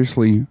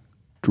mysteriously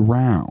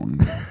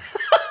drowned.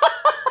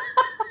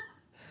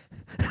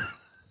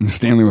 And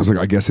Stanley was like,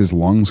 I guess his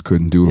lungs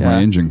couldn't do what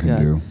my engine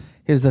can do.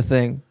 Here's the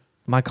thing.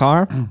 My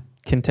car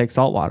can take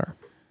salt water.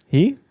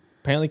 He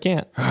apparently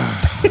can't.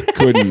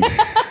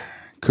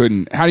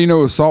 Couldn't. How do you know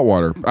it was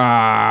saltwater? He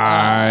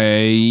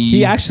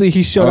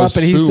showed up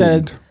and he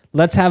said,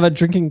 let's have a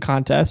drinking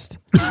contest.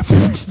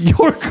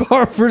 Your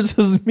car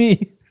versus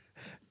me.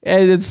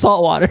 And it's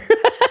saltwater.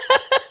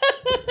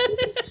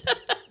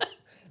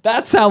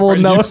 That's how we'll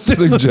know if this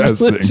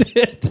is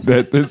legit.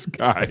 That this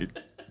guy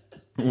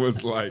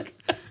was like,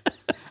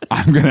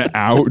 I'm going to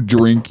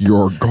outdrink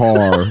your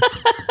car.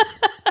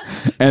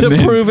 And to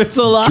prove it's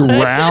a lie.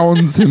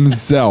 Drowns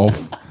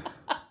himself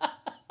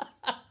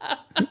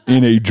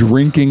in a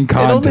drinking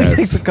contest. It only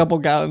takes a couple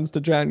gallons to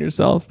drown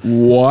yourself.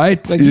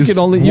 What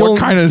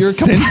kind of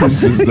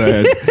sentence is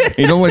that?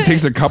 It only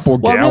takes a couple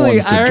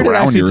gallons to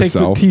drown yourself. It takes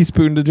a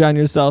teaspoon to drown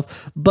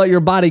yourself, but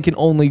your body can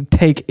only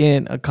take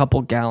in a couple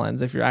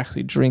gallons if you're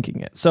actually drinking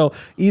it. So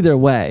either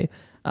way,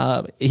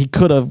 he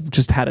could have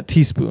just had a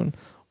teaspoon,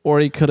 or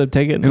he could have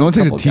taken. It only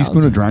takes a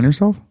teaspoon to drown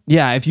yourself?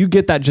 Yeah, if you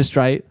get that just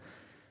right,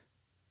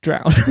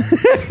 drown.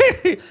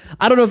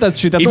 I don't know if that's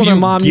true. That's what my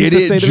mom used to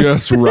say to me. If you get it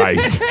just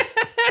right.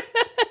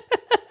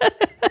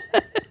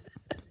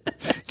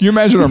 Can you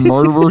imagine a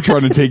murderer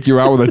trying to take you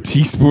out with a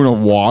teaspoon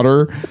of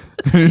water?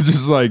 And he's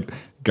just like,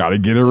 gotta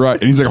get it right.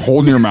 And he's like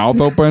holding your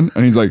mouth open.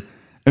 And he's like,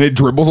 and it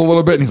dribbles a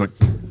little bit. And he's like,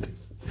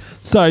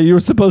 sorry, you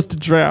were supposed to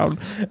drown.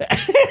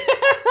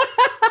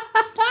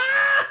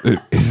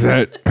 Is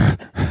that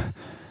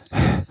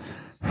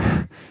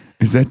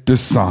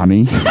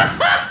Dasani?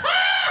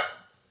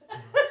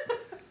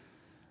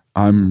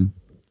 I'm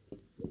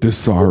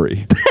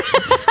sorry.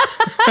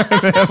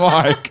 And then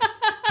like,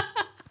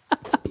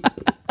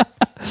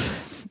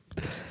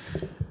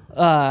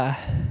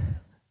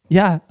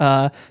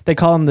 they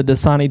call him the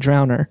Dasani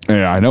Drowner.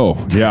 Yeah, I know.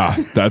 Yeah,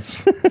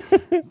 that's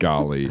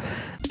golly.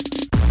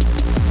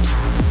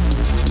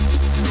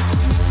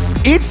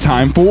 It's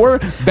time for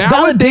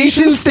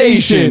Validation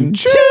Station.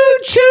 Choo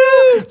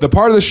choo. The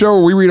part of the show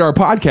where we read our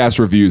podcast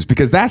reviews,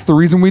 because that's the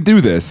reason we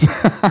do this.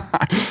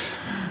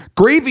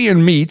 Gravy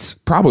and Meats,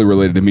 probably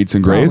related to Meats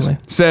and Graves,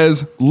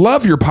 says,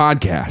 love your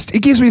podcast.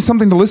 It gives me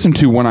something to listen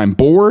to when I'm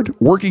bored,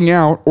 working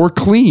out, or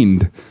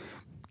cleaned.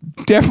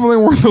 Definitely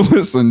worth a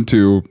listen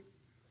to.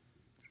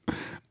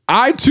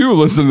 I too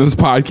listen to this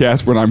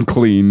podcast when I'm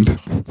cleaned.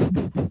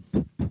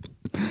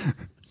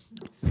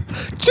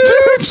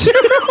 Choo choo.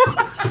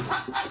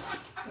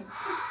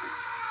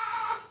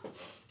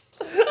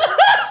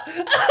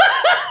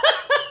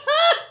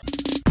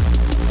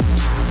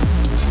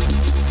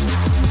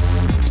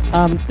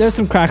 There's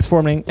some cracks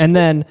forming, and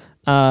then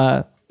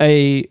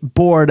a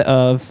board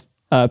of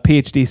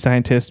PhD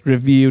scientists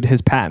reviewed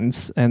his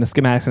patents and the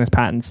schematics in his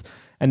patents,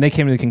 and they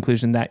came to the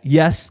conclusion that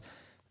yes,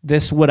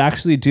 this would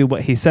actually do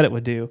what he said it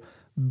would do,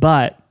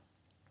 but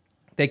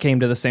they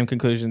came to the same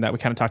conclusion that we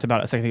kind of talked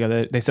about a second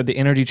ago. They said the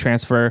energy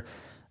transfer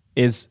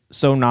is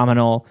so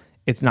nominal,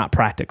 it's not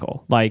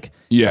practical. Like,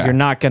 you're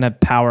not going to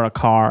power a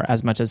car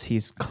as much as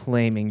he's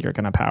claiming you're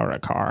going to power a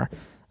car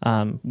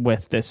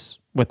with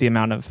the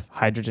amount of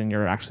hydrogen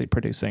you're actually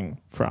producing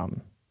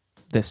from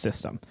this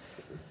system.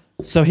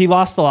 So he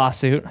lost the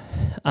lawsuit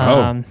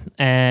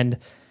and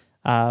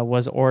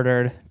was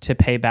ordered to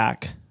pay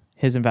back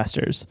his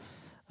investors,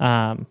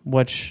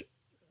 which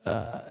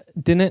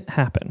didn't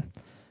happen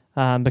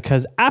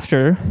because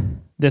after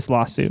this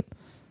lawsuit,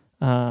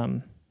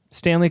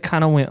 Stanley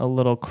kind of went a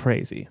little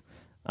crazy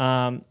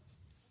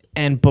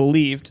and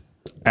believed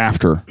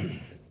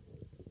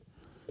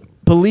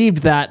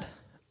that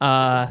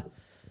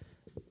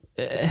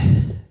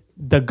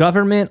the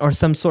government or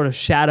some sort of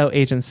shadow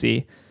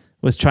agency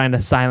was trying to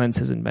silence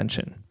his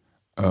invention.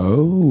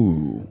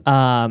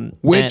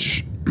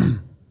 Which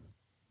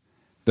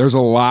there's a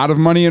lot of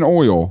money in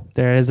oil.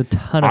 There is a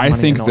ton of money in oil.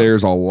 I think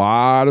there's a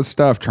lot of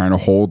stuff trying to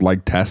hold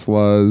like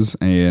Teslas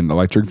and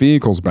electric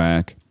vehicles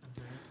back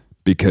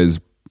because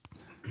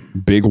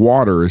big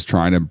water is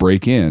trying to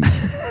break in,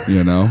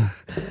 you know?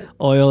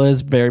 Oil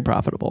is very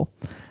profitable.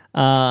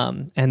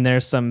 And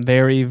there's some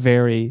very,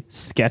 very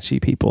sketchy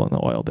people in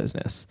the oil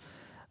business.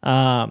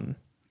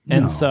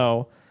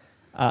 So...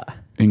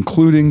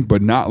 including,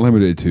 but not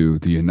limited to,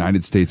 the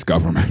United States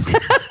government.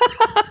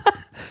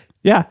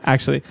 Yeah,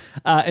 actually.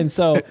 And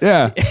so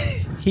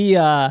he,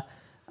 one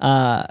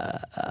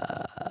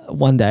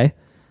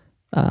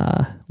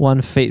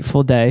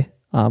fateful day,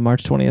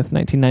 March 20th,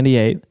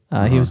 1998,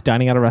 he was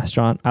dining at a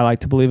restaurant. I like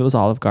to believe it was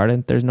Olive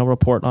Garden. There's no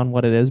report on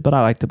what it is, but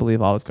I like to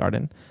believe Olive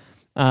Garden.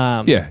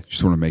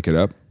 Just want to make it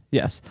up.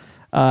 Yes.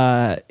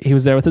 He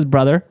was there with his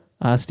brother,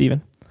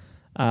 Steven.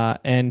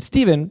 And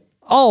Steven,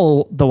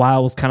 all the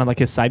while, was kind of like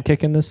his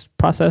sidekick in this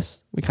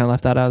process. We kind of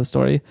left that out of the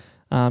story.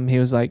 He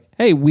was like,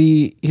 hey,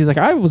 he was like,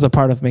 I was a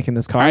part of making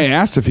this car. I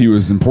asked if he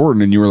was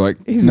important, and you were like,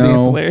 he's no.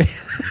 Ancillary.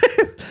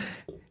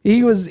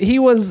 He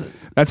was.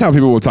 That's how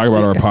people will talk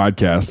about our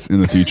podcast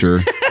in the future.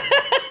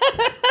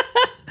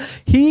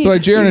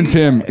 Like, Jaron and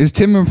Tim, is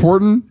Tim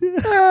important?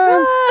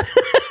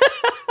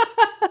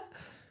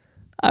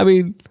 I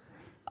mean,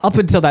 up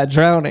until that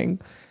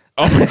drowning.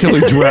 Up until he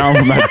drowned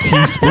from that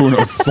teaspoon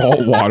of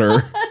salt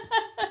water.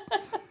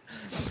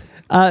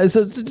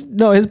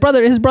 No, his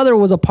brother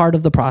was a part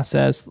of the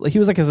process. He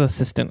was like his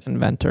assistant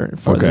inventor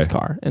for this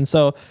car. And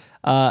so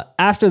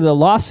After the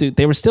lawsuit,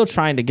 they were still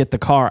trying to get the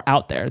car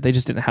out there. They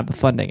just didn't have the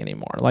funding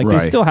anymore. Like they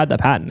still had the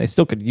patent. They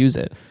still could use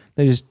it.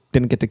 They just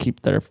didn't get to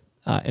keep their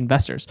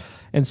investors.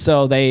 And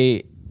so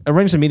they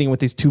arranged a meeting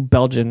with these 2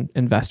 Belgian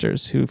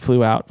investors who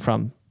flew out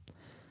from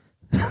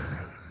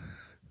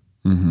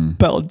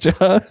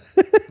Belgia.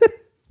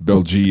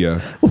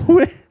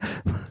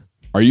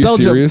 Are you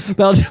serious?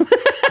 Belgium.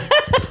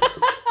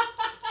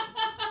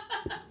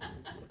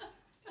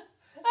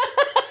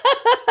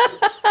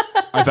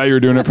 I thought you were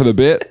doing it for the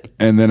bit,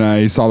 and then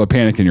I saw the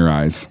panic in your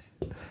eyes.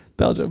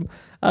 Belgium.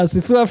 So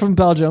they flew out from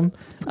Belgium,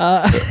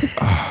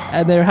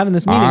 and they were having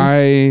this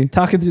meeting,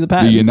 talking through the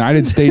patents. The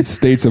United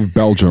States of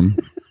Belgium.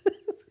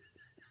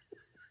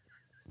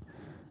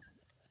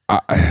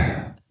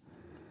 I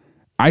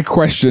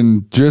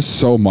question just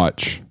so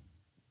much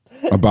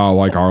about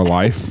like our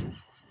life.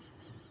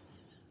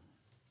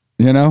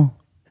 You know,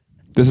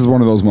 this is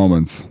one of those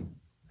moments.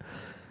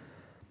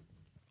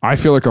 I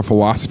feel like a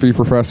philosophy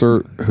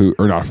professor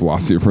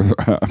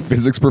a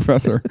physics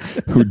professor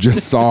who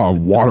just saw a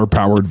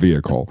water-powered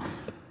vehicle.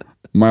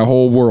 My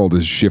whole world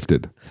is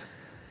shifted.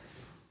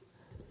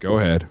 Go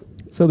ahead.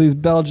 So these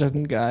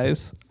Belgian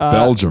guys. They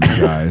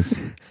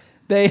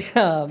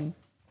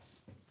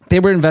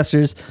were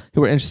investors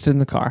who were interested in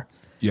the car.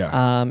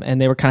 Yeah. And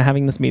they were kind of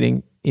having this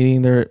meeting,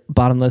 eating their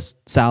bottomless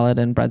salad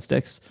and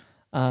breadsticks.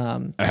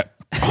 At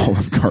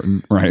Olive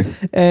Garden, right.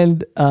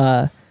 And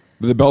the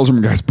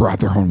Belgian guys brought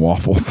their own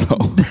waffles,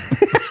 though.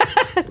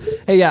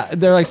 Hey, yeah,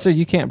 they're like, sir,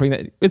 you can't bring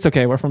that. It's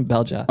okay. We're from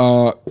Belgium.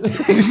 Okay.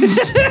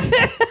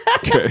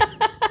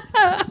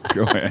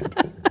 Go ahead.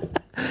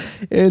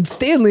 And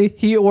Stanley,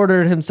 he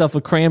ordered himself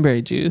a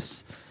cranberry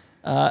juice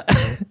at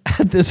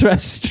this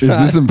restaurant. Is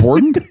this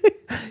important?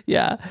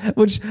 Yeah.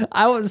 Which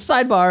I was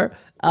sidebar.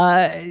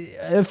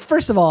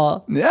 First of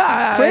all,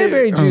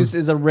 cranberry juice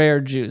is a rare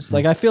juice.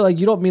 Like I feel like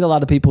you don't meet a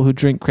lot of people who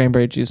drink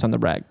cranberry juice on the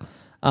reg.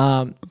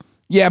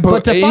 Yeah,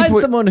 but to find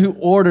someone who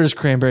orders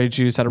cranberry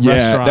juice at a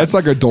restaurant, that's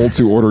like adults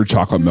who order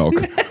chocolate milk.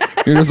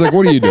 You're just like,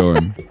 what are you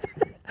doing?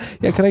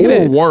 Yeah, can I get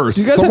it? Or worse,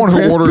 someone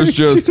who orders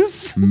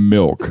just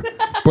milk,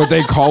 but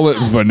they call it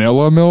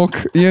vanilla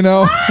milk. You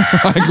know,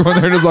 like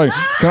when they're just like,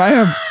 can I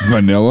have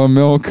vanilla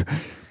milk?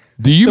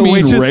 Do you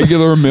mean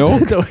regular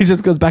milk? So he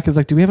just goes back and is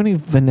like, do we have any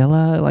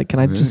vanilla? Like, can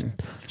I just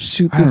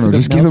shoot this? I don't know.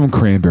 Just give them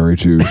cranberry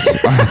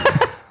juice.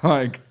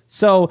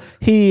 So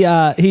he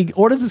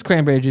orders this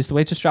cranberry juice. The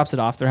waitress drops it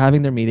off. They're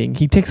having their meeting.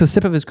 He takes a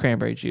sip of his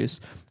cranberry juice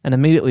and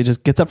immediately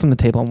just gets up from the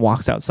table and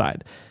walks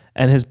outside.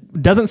 And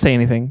doesn't say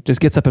anything, just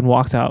gets up and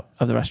walks out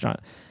of the restaurant.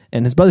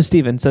 And his brother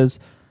Steven says,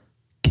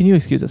 can you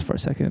excuse us for a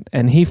second?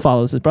 And he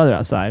follows his brother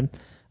outside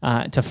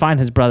to find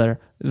his brother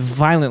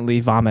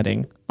violently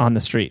vomiting on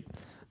the street.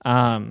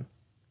 And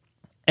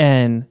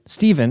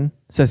Steven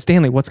says,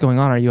 Stanley, what's going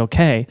on? Are you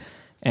okay?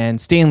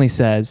 And Stanley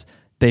says,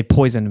 they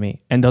poisoned me.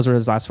 And those were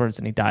his last words,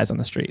 and he dies on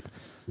the street.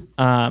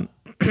 It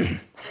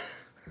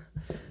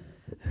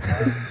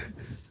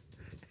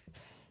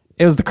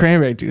was the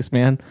cranberry juice,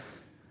 man.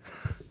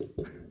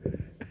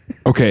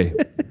 Okay.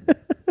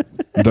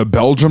 The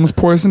Belgians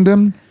poisoned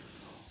him?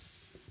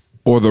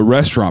 Or the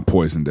restaurant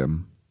poisoned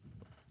him?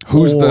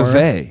 Who's the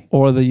they?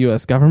 Or the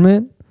U.S.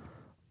 government?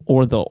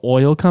 Or the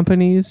oil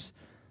companies?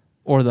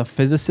 Or the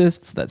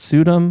physicists that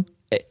sued him?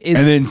 And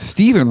then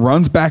Steven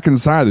runs back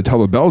inside to tell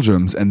the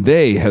Belgians, and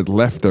they had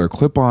left their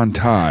clip-on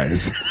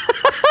ties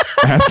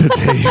at the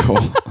table.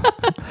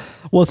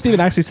 Well, Steven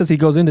actually says he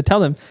goes in to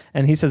tell them,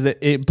 and he says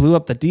it blew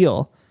up the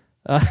deal.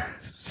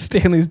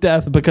 Stanley's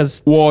death, because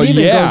Steven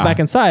goes back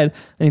inside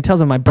and he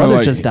tells him, my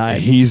brother just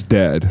died. He's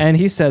dead. And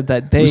he said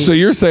that So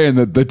you're saying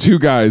that the two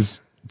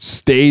guys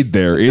stayed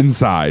there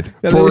inside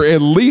for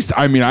at least,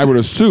 I would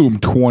assume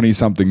 20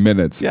 something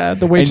minutes. Yeah,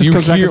 the waitress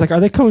comes back and is like, are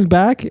they coming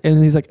back?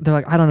 And he's like, they're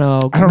like, I don't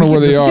know. I don't know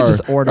where they are.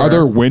 Are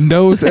there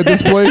windows at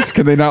this place?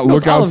 Can they not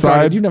look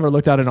outside? You've never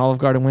looked out an Olive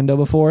Garden window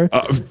before.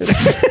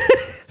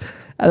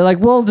 They're like,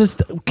 well,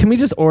 can we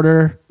just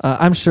order?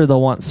 I'm sure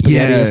they'll want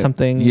spaghetti or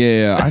something.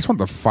 Yeah, I just want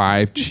the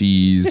 5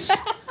 cheese.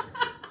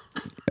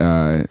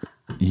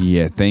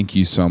 Yeah, thank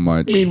you so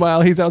much.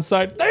 Meanwhile, he's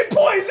outside. They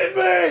poisoned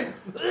me!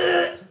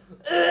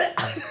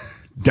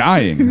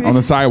 Dying on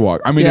the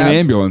sidewalk. An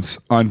ambulance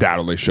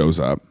undoubtedly shows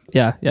up.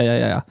 Yeah.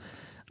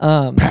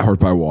 Powered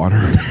by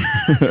water.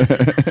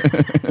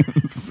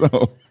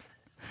 So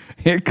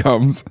it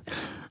comes.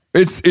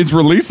 It's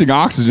releasing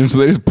oxygen, so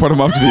they just put him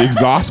up to the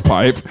exhaust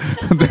pipe,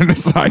 and then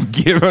it's like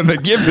give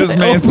this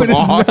man some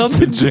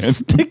oxygen.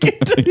 Stick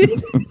it to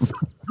the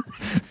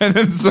and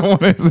then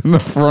someone is in the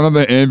front of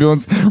the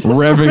ambulance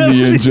revving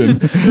the engine.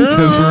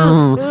 Just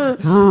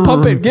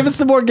pump it, give it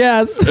some more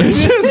gas.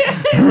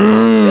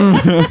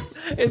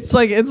 It's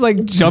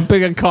like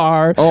jumping a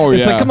car. Oh,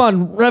 it's like, come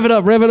on, rev it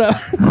up.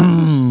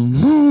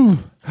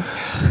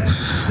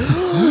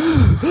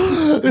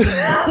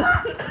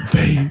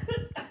 They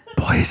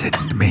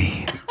poisoned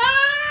me.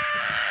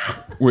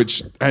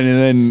 But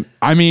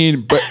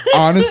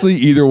honestly,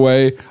 either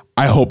way,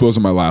 I hope those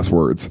are my last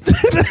words.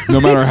 No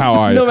matter how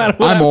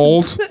I'm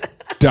old.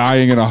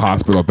 dying in a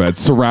hospital bed,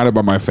 surrounded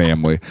by my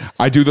family.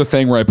 I do the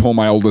thing where I pull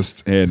my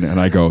oldest in and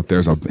I go,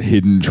 "There's a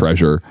hidden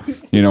treasure."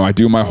 You know, I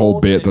do my whole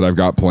bit that I've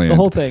got planned. The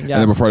whole thing, yeah.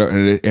 And then before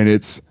and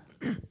it's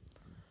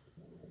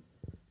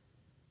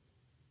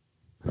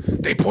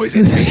they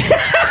poisoned me.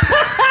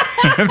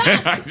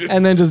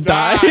 and then just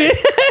die.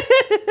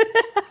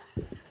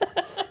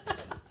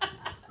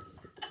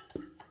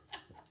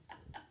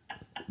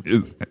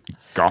 Is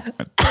gone.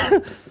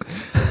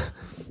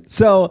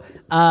 So,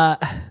 What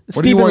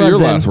Steven do you want your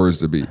runs in. last words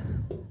to be?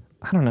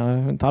 I don't know. I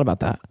haven't thought about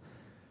that.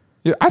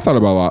 Yeah, I thought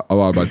about a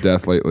lot about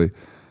death lately.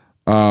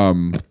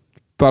 Thought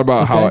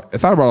about I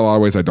thought about a lot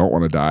of ways I don't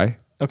want to die.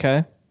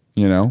 Okay.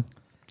 You know,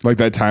 like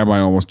that time I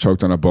almost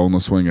choked on a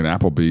boneless wing at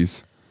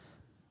Applebee's.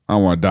 I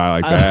don't want to die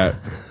like that.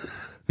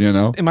 You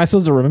know, Am I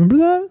supposed to remember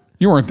that?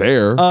 you weren't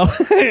there. Oh,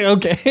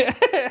 okay.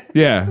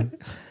 Yeah.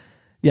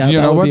 Yeah, Did you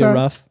that know would about be that?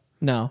 rough.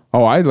 No.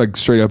 Oh, I like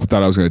straight up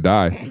thought I was going to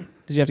die.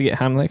 Did you have to get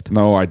Heimlicked?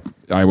 No,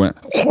 I went.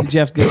 Did you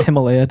have to get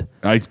Himalaya'd?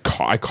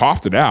 I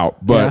coughed it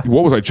out, but Yeah.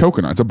 what was I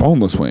choking on? It's a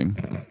boneless wing.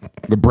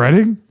 The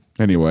breading?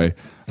 Anyway,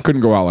 I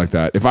couldn't go out like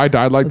that. If I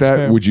died like That's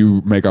that, fair. would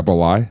you make up a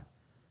lie?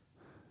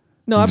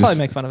 No, I'd Just- probably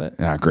make fun of it.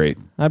 Yeah, great.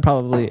 I'd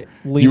probably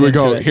lean You would into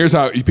go, it. here's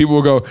how people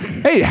would go,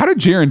 "Hey, how did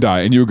Jaron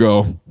die?" And you would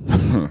go,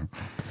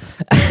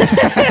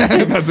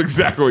 that's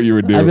exactly what you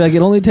would do. I'd be like,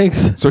 it only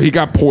takes... So he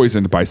got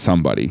poisoned by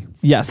somebody.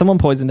 Yeah, someone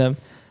poisoned him.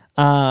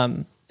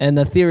 And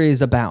the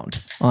theories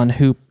abound on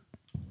who...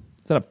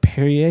 Is that a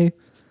Perrier?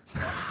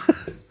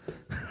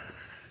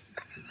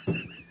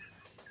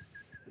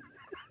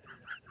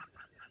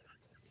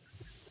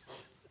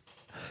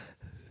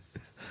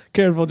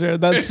 Careful,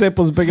 Jared. That sip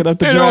was big enough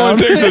to It drown.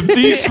 only takes a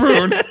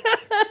teaspoon.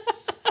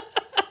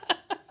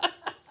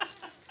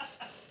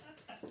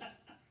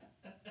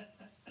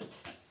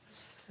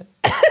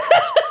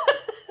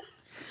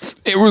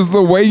 It was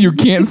the way you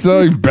can't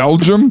say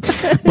Belgium,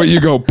 but you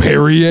go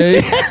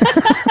Perrier.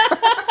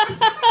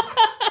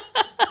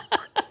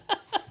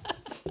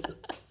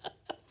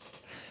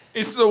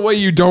 It's the way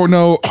you don't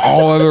know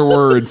all other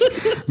words,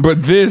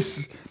 but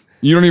this,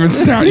 you don't even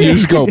sound, you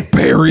just go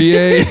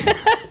Perrier.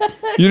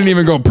 You didn't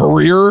even go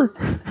Perrier.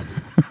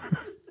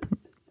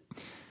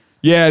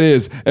 Yeah, it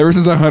is. Ever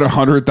since I had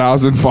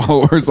 100,000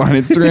 followers on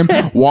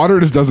Instagram, water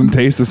just doesn't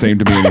taste the same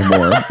to me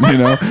anymore. You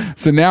know,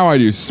 so now I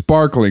do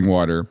sparkling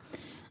water.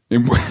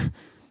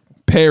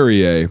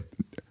 Perrier,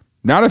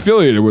 not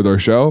affiliated with our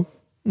show,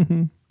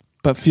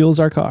 But fuels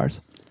our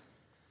cars.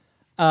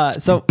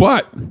 So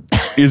but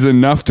is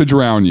enough to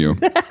drown you.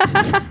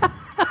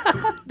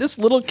 this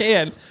little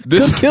can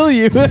This- could kill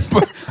you.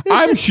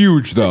 I'm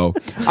huge though.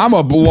 I'm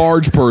a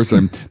large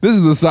person. This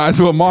is the size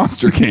of a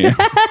Monster can.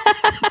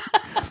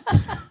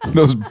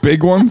 Those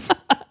big ones.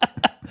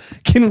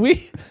 Can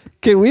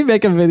we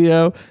make a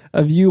video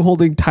of you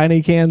holding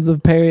tiny cans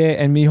of Perrier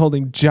and me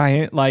holding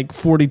giant, like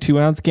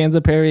 42-ounce cans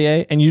of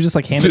Perrier, and you just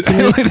like hand it to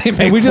me? They and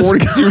make we just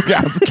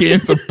 42-ounce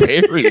cans of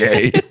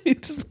Perrier. you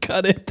just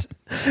cut it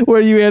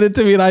where you hand it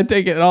to me and I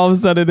take it, and all of a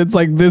sudden it's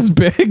like this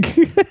big.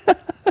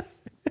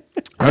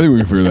 I think we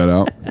can figure that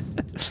out.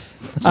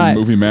 Some All right.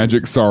 movie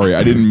magic. Sorry,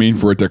 I didn't mean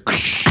for it to.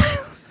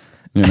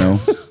 You know,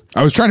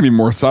 I was trying to be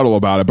more subtle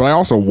about it, but I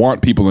also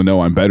want people to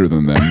know I'm better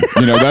than them.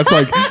 You know, that's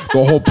like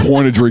the whole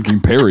point of drinking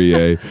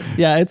Perrier.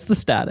 Yeah, it's the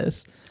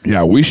status.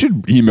 Yeah, we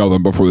should email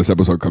them before this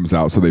episode comes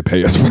out so they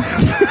pay us for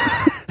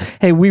this.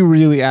 Hey, we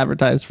really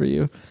advertised for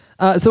you.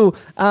 A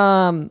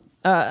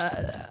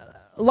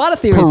lot of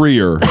theories.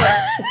 Perrier.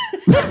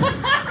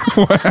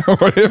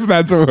 What if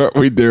that's what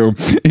we do?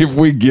 If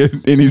we get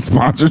any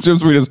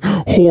sponsorships, we just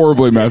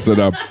horribly mess it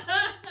up.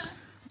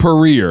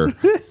 Perrier.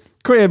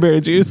 Cranberry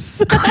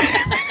juice.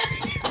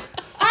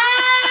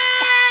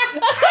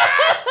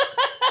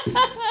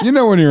 You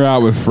know when you're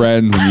out with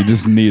friends and you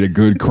just need a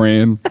good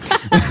crayon?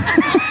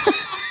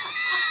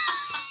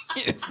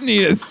 You just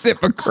need a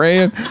sip of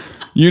crayon.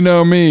 You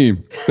know me.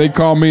 They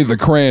call me the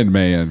crayon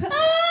man.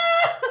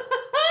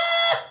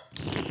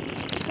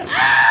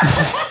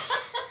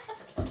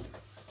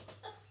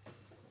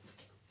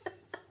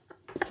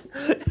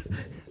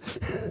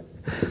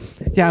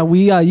 Yeah,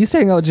 we used to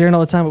hang out with Jaron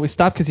all the time, but we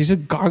stopped because he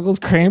just gargles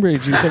cranberry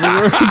juice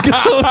everywhere we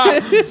go.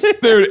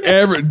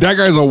 Dude, that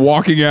guy's a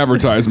walking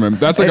advertisement.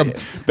 That's like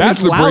that's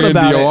He's the loud brand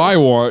about deal it. I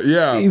want.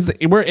 Yeah.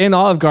 We're in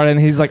Olive Garden.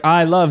 He's like,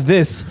 I love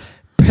this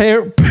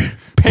Perrier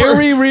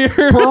Perrier.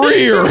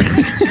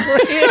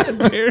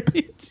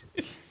 cranberry juice.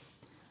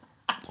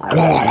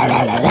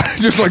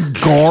 Just like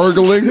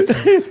gargling.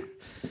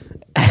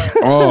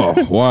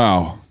 Oh,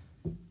 wow.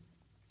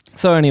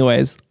 So,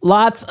 anyways,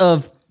 lots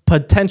of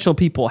potential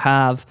people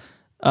have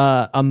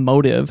a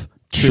motive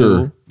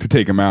Sure. To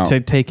take him out. to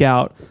take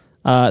out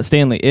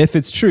Stanley if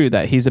it's true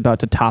that he's about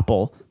to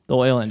topple the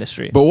oil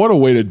industry. But what a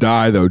way to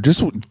die, though.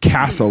 Just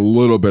cast a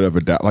little bit of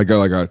a doubt. Like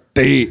a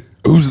they.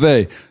 Who's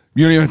they?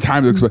 You don't even have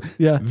time to explain.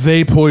 Yeah.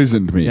 They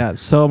poisoned me. yeah,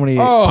 so many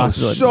Oh,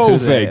 possibilities. so Who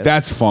they fake. is.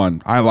 That's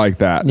fun. I like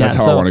that. Yeah, That's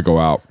how I so- want to go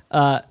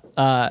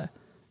out.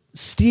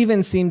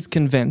 Steven seems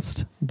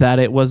convinced that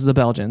it was the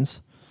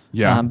Belgians.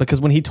 Yeah. Because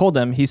when he told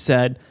them, he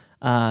said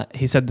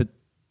that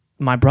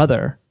my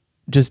brother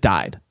just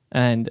died.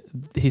 And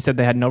he said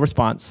they had no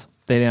response.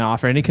 They didn't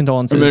offer any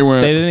condolences. And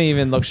they didn't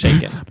even look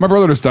shaken. My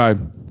brother just died.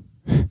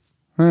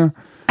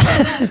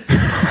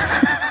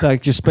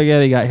 Like, your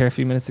spaghetti got here a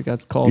few minutes ago.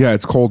 It's cold. Yeah,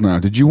 it's cold now.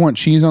 Did you want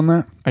cheese on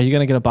that? Are you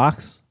going to get a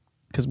box?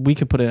 Because we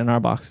could put it in our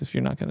box if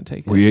you're not going to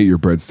take it. We ate your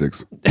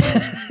breadsticks.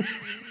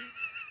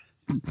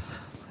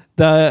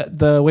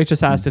 The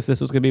waitress asked if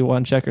this was going to be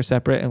one check or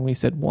separate, and we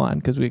said one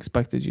because we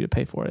expected you to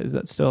pay for it. Is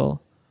that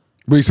still...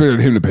 We expected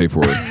him to pay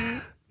for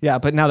it. Yeah,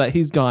 but now that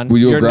he's gone, Will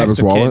you you're grab next his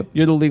of wallet? kin.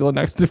 You're the legal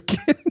next of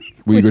kin.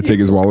 Will you go take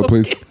his wallet,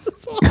 please?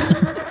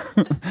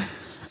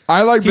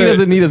 I like He that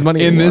doesn't need his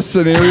money in anymore. this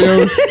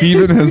scenario,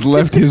 Steven has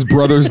left his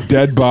brother's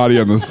dead body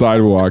on the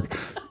sidewalk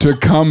to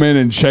come in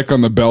and check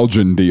on the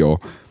Belgian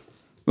deal.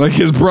 Like,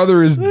 his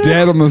brother is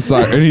dead on the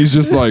side, and he's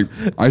just like,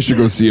 I should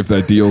go see if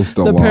that deal's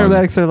still The on.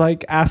 paramedics are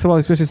like, ask him all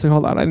these questions. Like,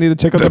 hold on, I need to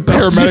check on the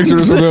Paramedics are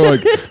just they're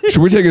like,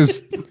 should we take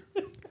his...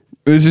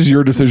 This is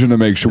your decision to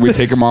make. Should we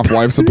take him off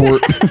life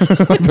support?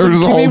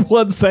 There's a Give me whole...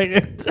 1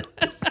 second.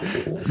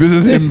 This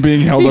is him being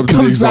held He up to the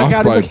comes back exhaust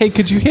out. He's pipe. like, hey,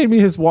 could you hand me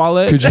his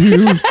wallet? Could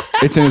you?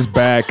 It's in his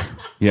back.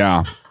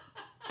 Yeah.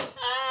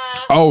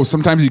 Oh,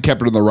 sometimes he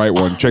kept it in the right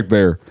one. Check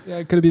there.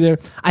 Yeah, could it be there?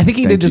 I think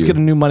he Thank did just you. get a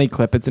new money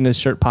clip. It's in his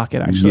shirt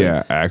pocket, actually.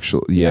 Yeah,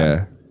 actually.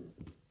 Yeah.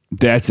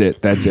 That's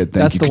it. That's it. Thank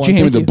That's you. the Could one. you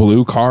hand me Thank the you.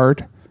 blue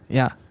card?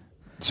 Yeah.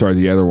 Sorry,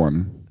 the other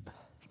one.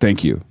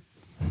 Thank you.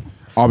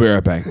 I'll be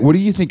right back. What do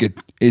you think it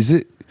is?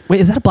 It Wait,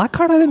 is that a black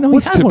card? I didn't know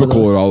what's he had one of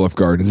typical those. at Olive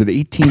Garden? Is it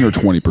 18 or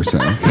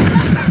 20%?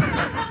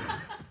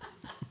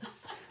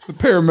 The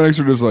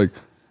paramedics are just like,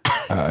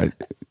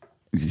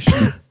 you should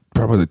be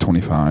probably the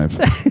 25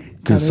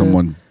 because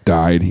someone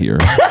died here.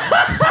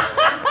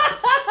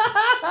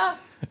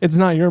 It's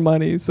not your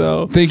money,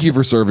 so... Thank you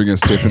for serving us,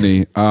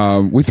 Tiffany.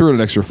 We threw in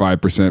an extra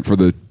 5% for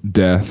the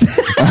death.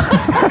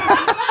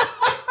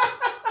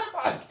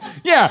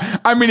 Yeah,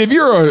 I mean, if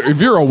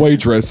you're a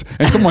waitress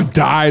and someone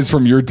dies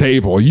from your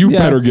table, you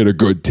better get a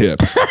good tip.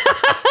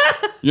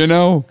 You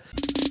know?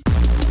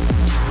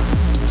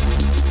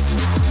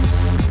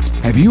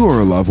 Have you or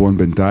a loved one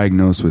been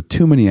diagnosed with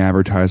too many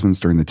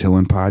advertisements during the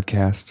Tillin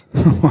podcast?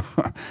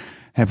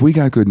 Have we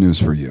got good news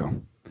for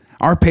you?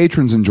 Our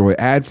patrons enjoy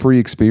ad-free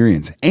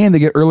experience, and they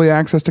get early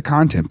access to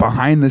content,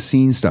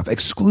 behind-the-scenes stuff,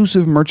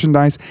 exclusive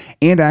merchandise,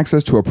 and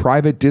access to a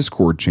private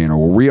Discord channel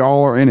where we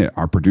all are in it,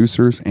 our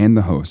producers and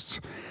the hosts.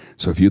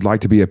 So if you'd like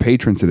to be a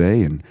patron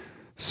today and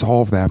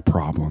solve that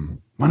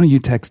problem, why don't you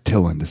text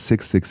Tillin to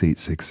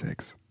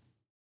 66866?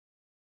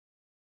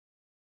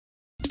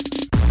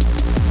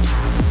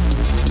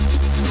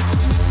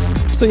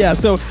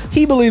 So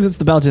he believes it's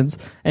the Belgians,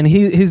 and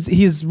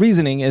his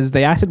reasoning is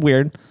they acted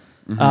weird,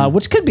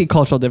 which could be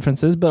cultural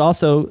differences, but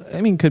also,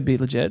 I mean, could be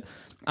legit.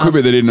 Could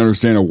be they didn't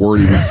understand a word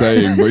he was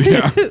saying, but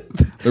yeah.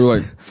 They were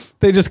like...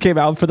 They just came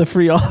out for the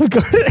free Olive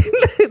Garden.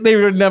 They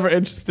were never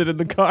interested in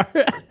the car.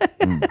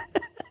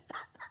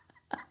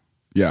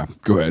 Yeah,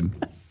 go ahead.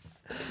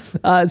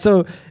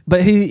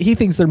 But he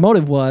thinks their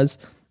motive was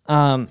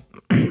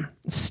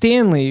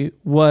Stanley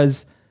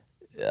was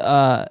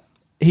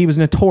he was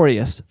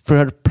notorious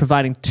for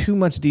providing too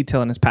much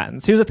detail in his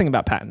patents. Here's the thing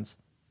about patents: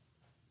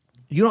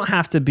 you don't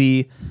have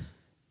to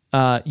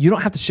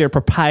share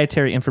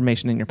proprietary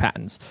information in your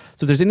patents.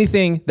 So if there's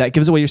anything that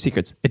gives away your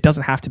secrets, it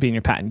doesn't have to be in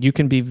your patent. You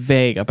can be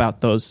vague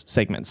about those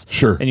segments,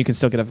 sure, and you can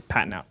still get a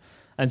patent out.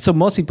 And so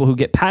most people who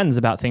get patents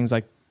about things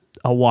like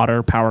a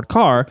water-powered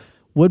car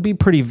would be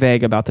pretty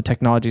vague about the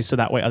technology, so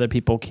that way other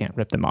people can't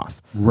rip them off.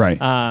 Right.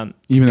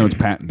 Even though it's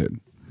patented.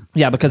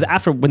 Yeah, because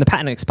when the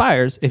patent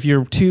expires, if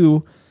you're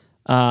too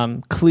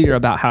clear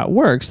about how it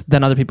works,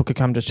 then other people could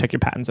come just check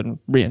your patents and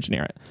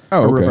re-engineer it,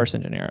 or reverse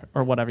engineer it,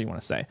 or whatever you want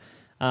to say.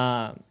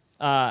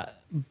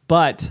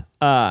 But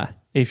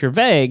if you're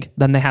vague,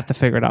 then they have to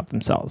figure it out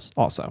themselves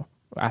also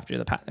after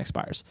the patent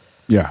expires.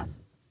 Yeah.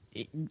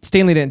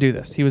 Stanley didn't do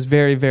this. He was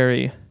very,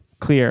 very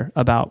clear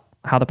about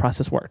how the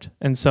process worked.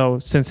 And so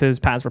since his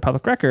patents were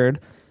public record,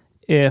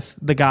 if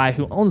the guy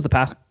who owns the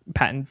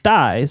patent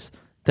dies,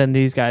 then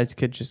these guys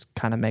could just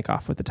kind of make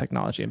off with the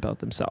technology and build it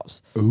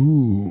themselves.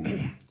 Ooh.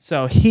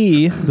 So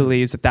he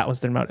believes that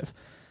was their motive.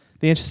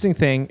 The interesting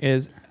thing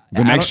is...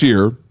 The next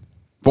year,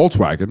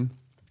 Volkswagen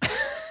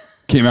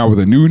came out with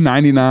a new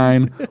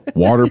 99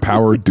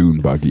 water-powered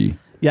dune buggy.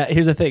 Yeah,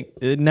 here's the thing.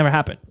 It never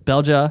happened.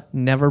 Belgia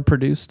never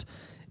produced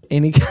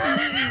any...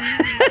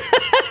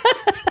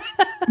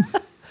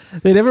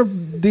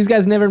 These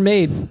guys never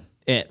made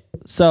it.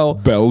 So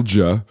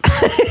Belgia.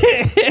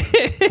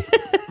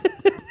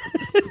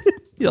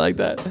 You like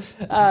that?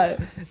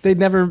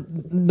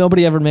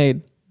 Nobody ever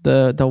made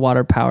the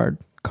water powered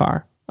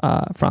car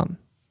from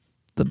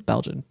the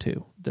Belgian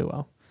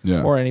duo,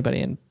 or anybody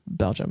in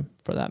Belgium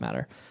for that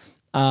matter.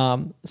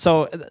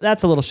 So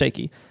that's a little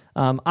shaky.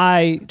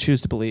 I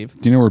choose to believe.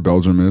 Do you know where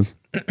Belgium is?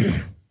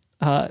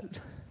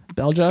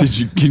 Belgium.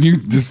 Can you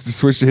just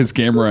switch to his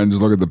camera and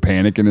just look at the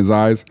panic in his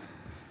eyes?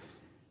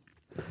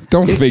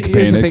 Don't fake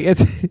panic.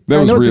 That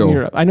was real. It's in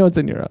Europe. I know it's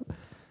in Europe.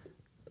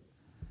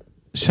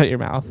 Shut your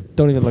mouth.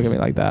 Don't even look at me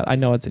like that. I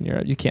know it's in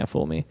Europe. You can't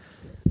fool me.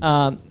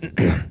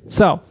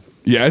 So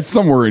Yeah, it's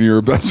somewhere in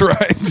Europe. That's right.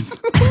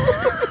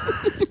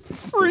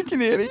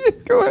 Freaking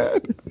idiot. Go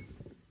ahead.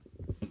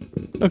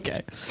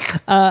 Okay.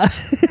 I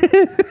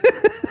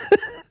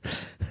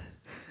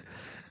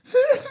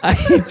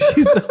hate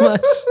you so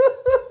much.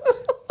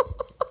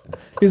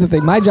 Here's the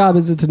thing. My job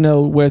isn't to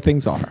know where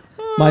things are.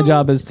 My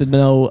job is to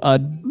know a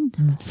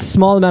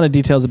small amount of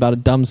details about a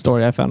dumb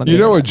story I found on the You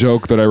know internet. a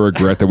joke that I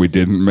regret that we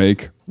didn't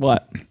make?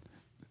 What?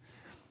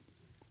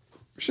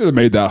 Should have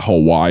made that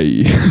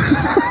Hawaii.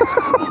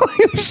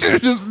 Should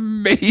have just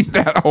made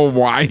that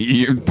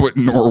Hawaii and put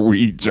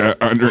Norwegia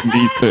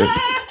underneath it.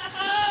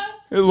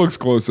 It looks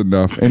close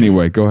enough.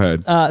 Anyway, go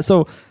ahead.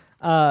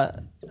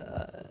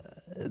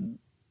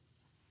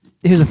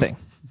 Here's the thing.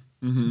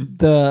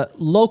 The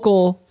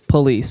local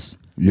police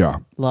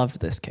loved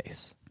this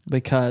case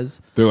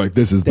because they're like,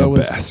 this is there the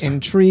was best.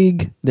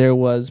 intrigue. There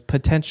was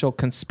potential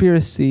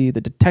conspiracy.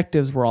 The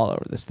detectives were all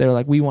over this. They were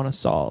like, we want to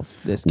solve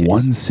this case.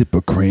 One sip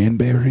of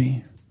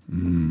cranberry.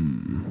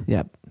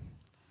 Yep.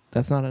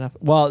 That's not enough.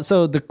 Well,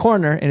 so the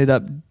coroner ended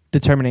up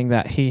determining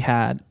that he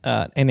had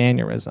an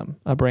aneurysm,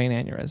 a brain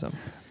aneurysm.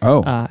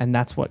 Oh. And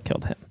that's what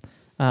killed him.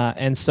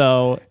 And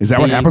so... Is that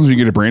what happens when you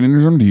get a brain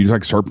aneurysm? Do you just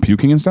like start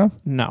puking and stuff?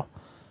 No.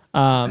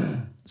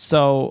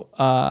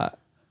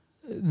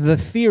 The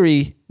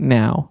theory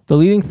now, the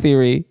leading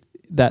theory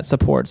that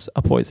supports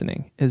a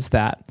poisoning is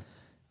that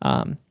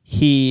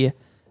he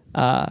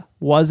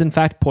was in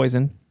fact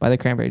poisoned by the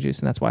cranberry juice,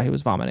 and that's why he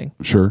was vomiting.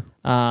 Sure.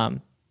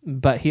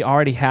 But he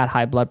already had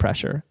high blood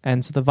pressure,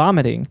 and so the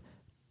vomiting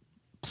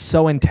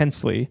so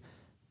intensely,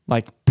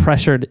 like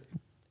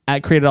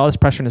created all this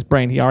pressure in his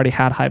brain. He already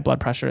had high blood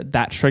pressure.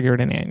 That triggered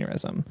an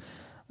aneurysm.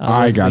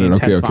 I got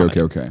it.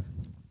 Okay.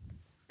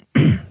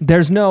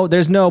 There's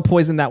no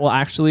poison that will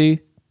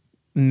actually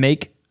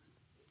make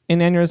an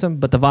aneurysm,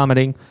 but the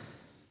vomiting,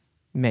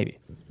 maybe.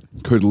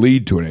 Could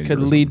lead to an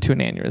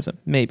aneurysm.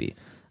 Maybe.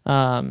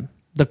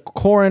 The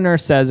coroner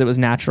says it was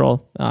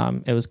natural.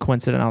 It was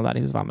coincidental that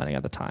he was vomiting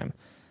at the time.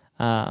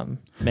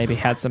 Maybe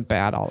had some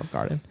bad Olive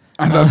Garden.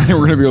 I thought they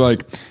were going to be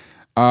like,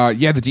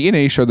 yeah, the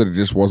DNA showed that it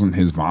just wasn't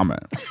his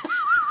vomit.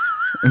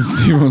 And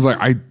Steven was like,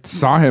 I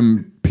saw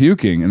him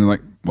puking, and they're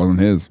like, wasn't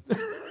his.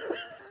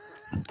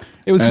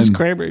 It was just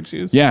cranberry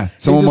juice. Yeah,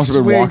 someone must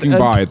have been walking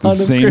by at the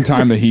same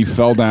time that he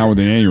fell down with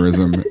an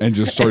aneurysm and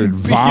just started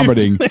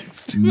vomiting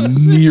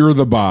near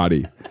the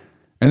body,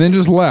 and then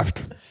just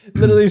left.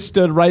 Literally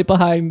stood right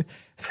behind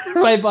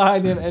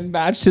him and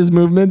matched his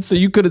movements, so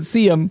you couldn't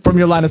see him from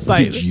your line of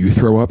sight. Did you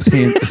throw up,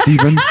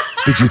 Steven?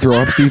 Did you throw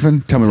up,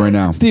 Steven? Tell me right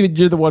now. Steven,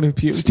 you're the one who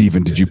puked.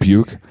 Steven, did you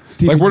puke?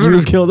 Steven, like,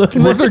 you killed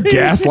him. What if they're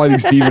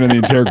gaslighting Steven in the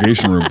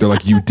interrogation room? They're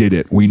like, you did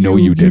it. We know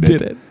you did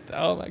it.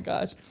 Oh my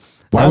gosh.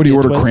 Why would he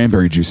order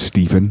cranberry juice,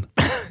 Steven?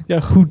 Yeah,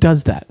 who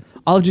does that?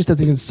 Olive juice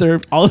doesn't even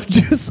serve olive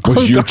juice.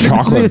 Was your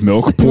chocolate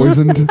milk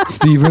poisoned,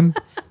 Steven?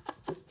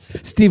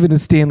 Steven and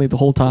Stanley the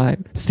whole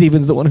time.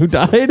 Steven's the one who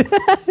died.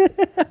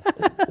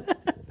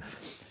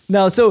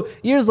 No, so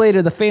years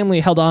later, the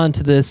family held on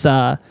to this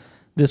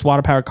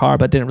water-powered car,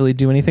 but didn't really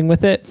do anything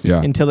with it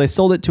until they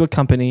sold it to a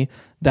company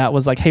that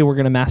was like, hey, we're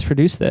going to mass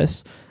produce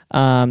this,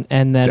 and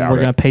then we're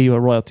going to pay you a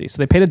royalty. So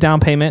they paid a down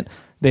payment.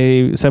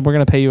 They said, we're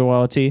going to pay you a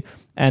royalty.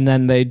 And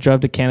then they drove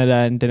to Canada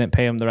and didn't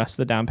pay him the rest of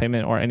the down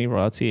payment or any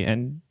royalty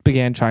and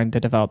began trying to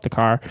develop the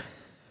car,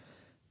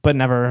 but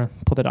never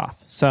pulled it off.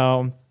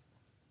 So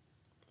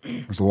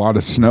there's a lot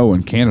of snow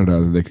in Canada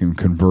that they can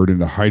convert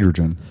into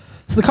hydrogen.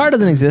 So the car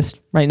doesn't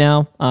exist right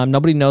now.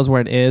 Nobody knows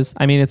where it is.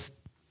 I mean, it's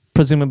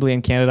presumably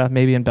in Canada,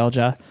 maybe in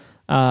Belgium.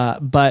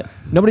 But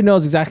nobody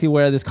knows exactly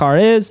where this car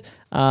is.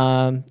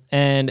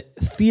 And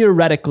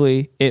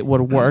theoretically, it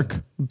would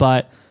work,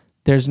 but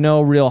there's no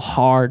real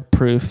hard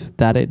proof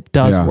that it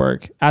does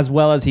work as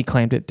well as he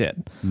claimed it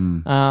did.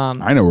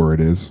 I know where it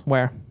is.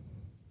 Where?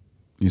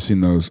 You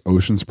seen those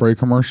Ocean Spray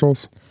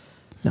commercials?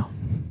 No.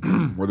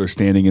 Where they're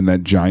standing in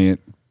that giant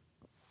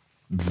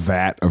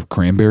vat of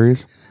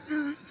cranberries?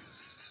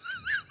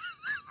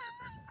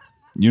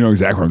 You know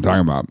exactly what I'm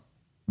talking about.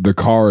 The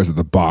car is at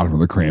the bottom of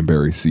the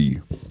cranberry sea.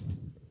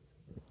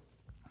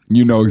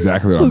 You know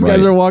exactly what Those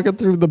guys are walking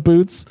through the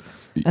boots.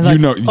 And I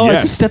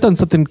just stepped on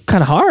something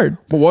kind of hard.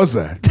 What was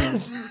that?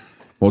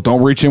 Well,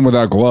 don't reach in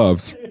without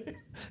gloves.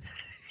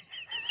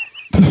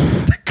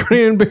 The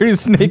cranberry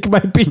snake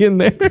might be in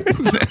there.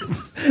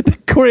 The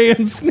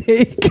crayon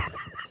snake.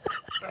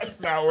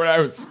 That's not what I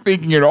was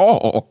thinking at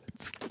all.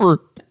 It's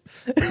for...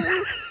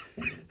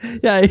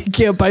 Yeah, you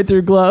can't bite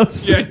through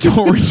gloves. Yeah,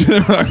 don't reach in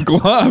there without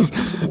gloves.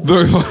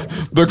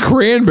 The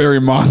cranberry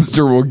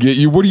monster will get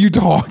you. What are you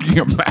talking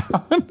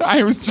about?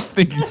 I was just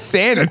thinking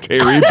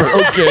sanitary,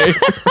 but okay.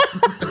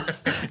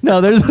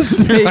 No, there's a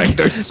snake. Like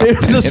there's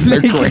a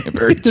snake.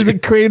 Cranberry there's a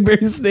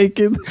cranberry snake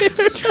in there.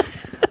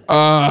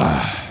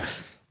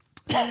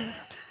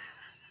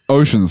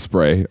 Ocean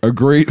Spray, a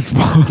great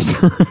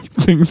sponsor of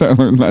things I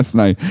learned last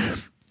night.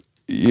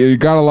 You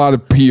got a lot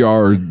of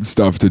PR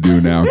stuff to do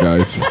now,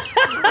 guys.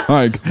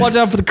 Like, watch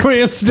out for the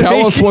crayon snake.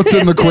 Tell us what's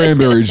in the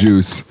cranberry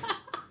juice.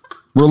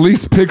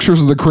 Release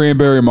pictures of the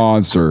cranberry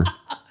monster.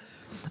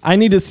 I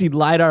need to see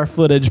LiDAR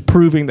footage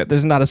proving that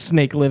there's not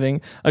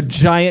a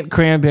giant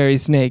cranberry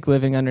snake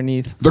living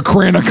underneath. The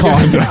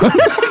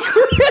Cranaconda.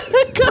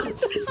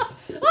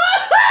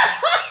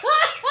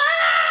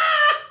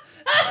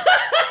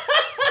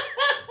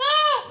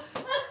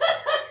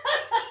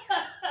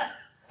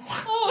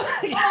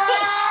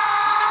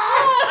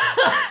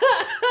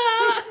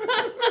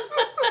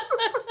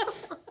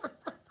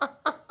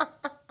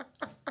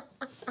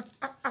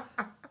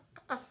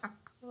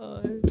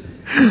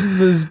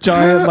 This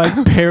giant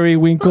like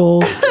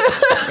periwinkle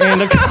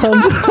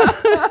anaconda.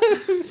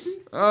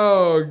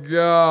 Oh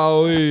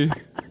golly.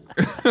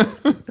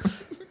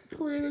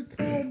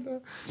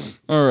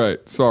 All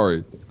right,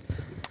 sorry.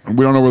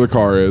 We don't know where the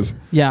car is.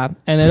 Yeah,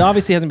 and it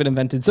obviously hasn't been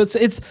invented. So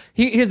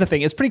here's the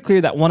thing. It's pretty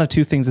clear that one of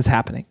two things is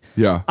happening.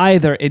 Yeah.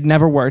 Either it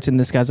never worked and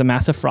this guy's a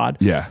massive fraud.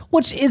 Yeah.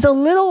 Which is a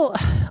little,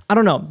 I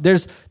don't know.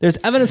 There's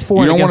evidence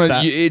for and against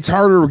that. It's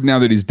harder now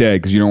that he's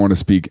dead because you don't want to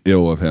speak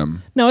ill of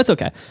him. No, it's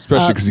okay.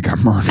 Especially because he got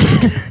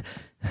murdered.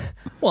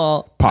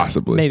 Well,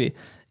 possibly. Maybe.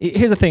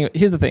 Here's the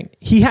thing.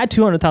 He had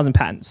 200,000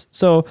 patents.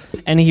 So,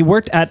 and he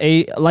worked at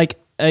a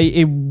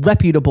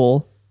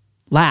reputable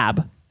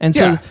lab. And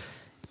so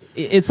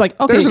it's like,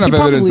 okay, there's enough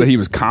evidence that he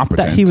was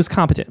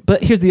competent.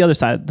 But here's the other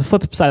side. The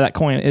flip side of that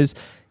coin is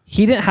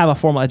he didn't have a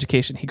formal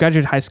education. He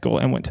graduated high school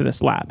and went to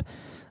this lab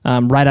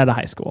right out of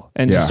high school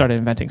and just started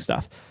inventing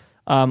stuff.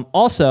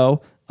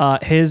 Also,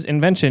 his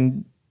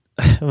invention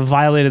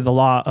violated the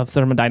law of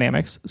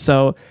thermodynamics.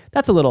 So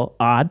that's a little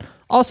odd.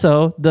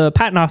 Also, the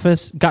patent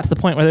office got to the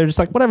point where they're just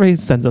like, whatever he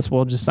sends us,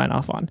 we'll just sign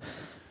off on.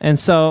 And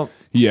so...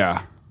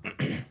 Yeah.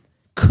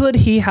 Could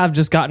he have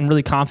just gotten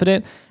really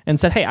confident and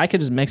said, hey, I could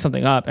just make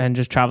something up and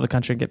just travel the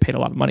country and get paid a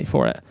lot of money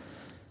for it?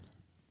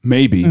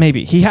 Maybe.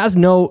 There's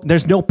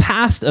no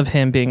past of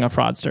him being a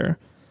fraudster,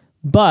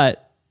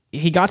 but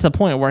he got to the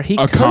point where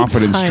a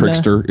confidence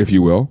trickster, if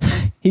you will.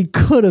 He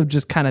could have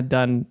just kind of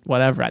done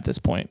whatever at this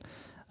point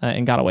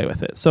and got away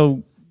with it.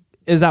 So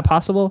is that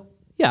possible?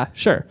 Yeah,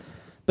 sure.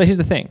 But here's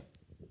the thing.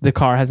 The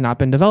car has not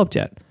been developed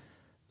yet.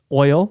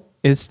 Oil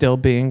is still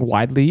being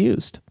widely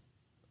used.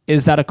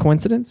 Is that a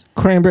coincidence?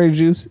 Cranberry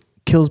juice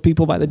kills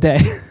people by the day.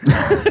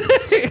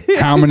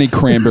 How many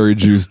cranberry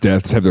juice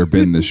deaths have there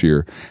been this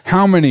year?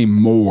 How many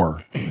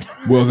more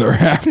will there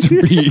have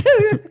to be?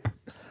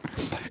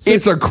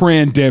 It's a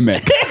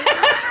crandemic.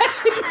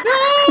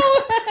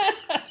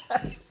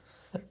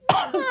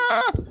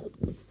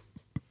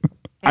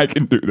 I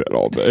can do that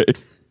all day.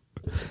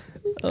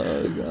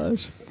 Oh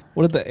gosh!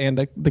 What if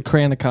the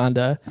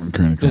Cranaconda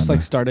just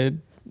like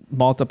started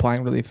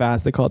multiplying really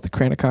fast? They call it the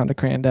Cranaconda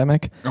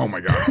crandemic. Oh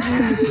my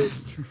god!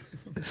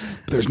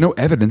 There's no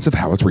evidence of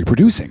how it's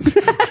reproducing.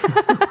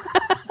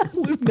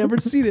 We've never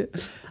seen it.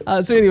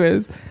 So,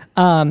 anyways,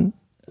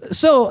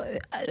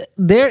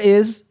 there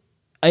is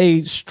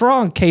a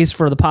strong case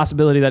for the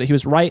possibility that he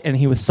was right and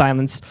he was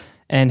silenced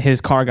and his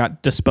car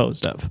got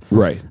disposed of.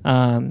 Right.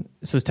 So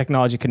his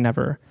technology could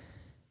never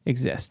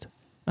exist.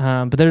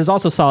 But there's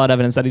also solid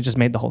evidence that he just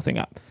made the whole thing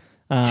up.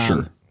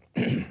 Sure.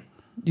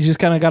 You just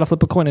kind of got to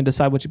flip a coin and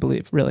decide what you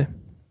believe, really.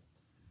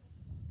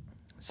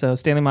 So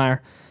Stanley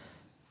Meyer,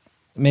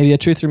 maybe a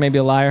truther, maybe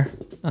a liar.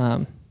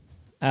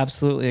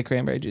 Absolutely a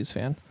cranberry juice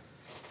fan.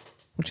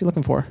 What you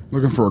looking for?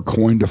 Looking for a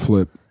coin to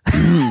flip.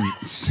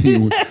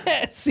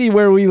 See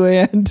where we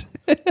land.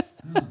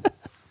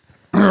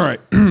 All right.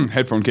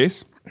 Headphone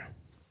case.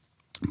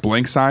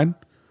 Blank side.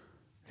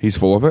 He's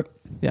full of it.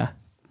 Yeah.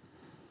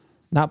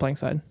 Not blank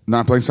side.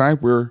 Not blank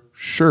side. We're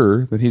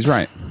sure that he's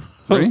right.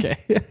 Ready? Okay.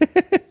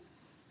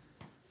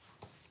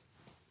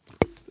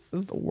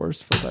 This is the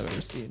worst flip I've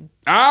ever seen.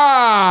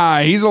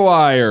 He's a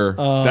liar.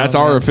 That's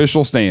our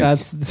official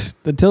stance. That's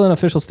the Tillin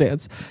official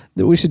stance.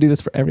 We should do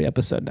this for every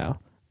episode now.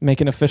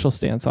 Make an official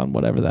stance on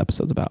whatever the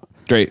episode's about.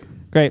 Great.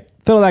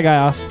 Fill that guy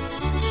off.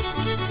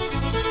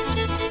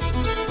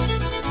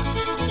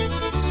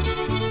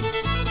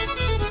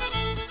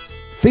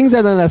 Things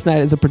I Learned Last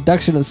Night is a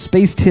production of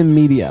Space Tim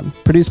Media.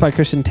 Produced by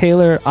Christian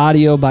Taylor,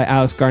 audio by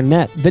Alex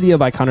Garnett, video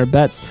by Connor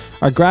Betts,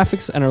 our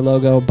graphics and our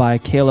logo by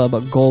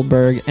Caleb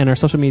Goldberg, and our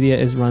social media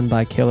is run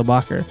by Caleb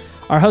Walker.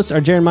 Our hosts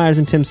are Jaron Myers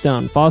and Tim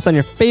Stone. Follow us on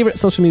your favorite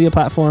social media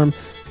platform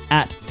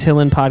at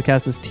Tillin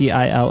Podcast. That's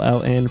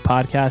TILLN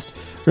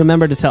Podcast.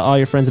 Remember to tell all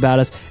your friends about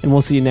us, and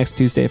we'll see you next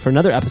Tuesday for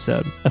another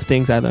episode of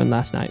Things I Learned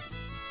Last Night.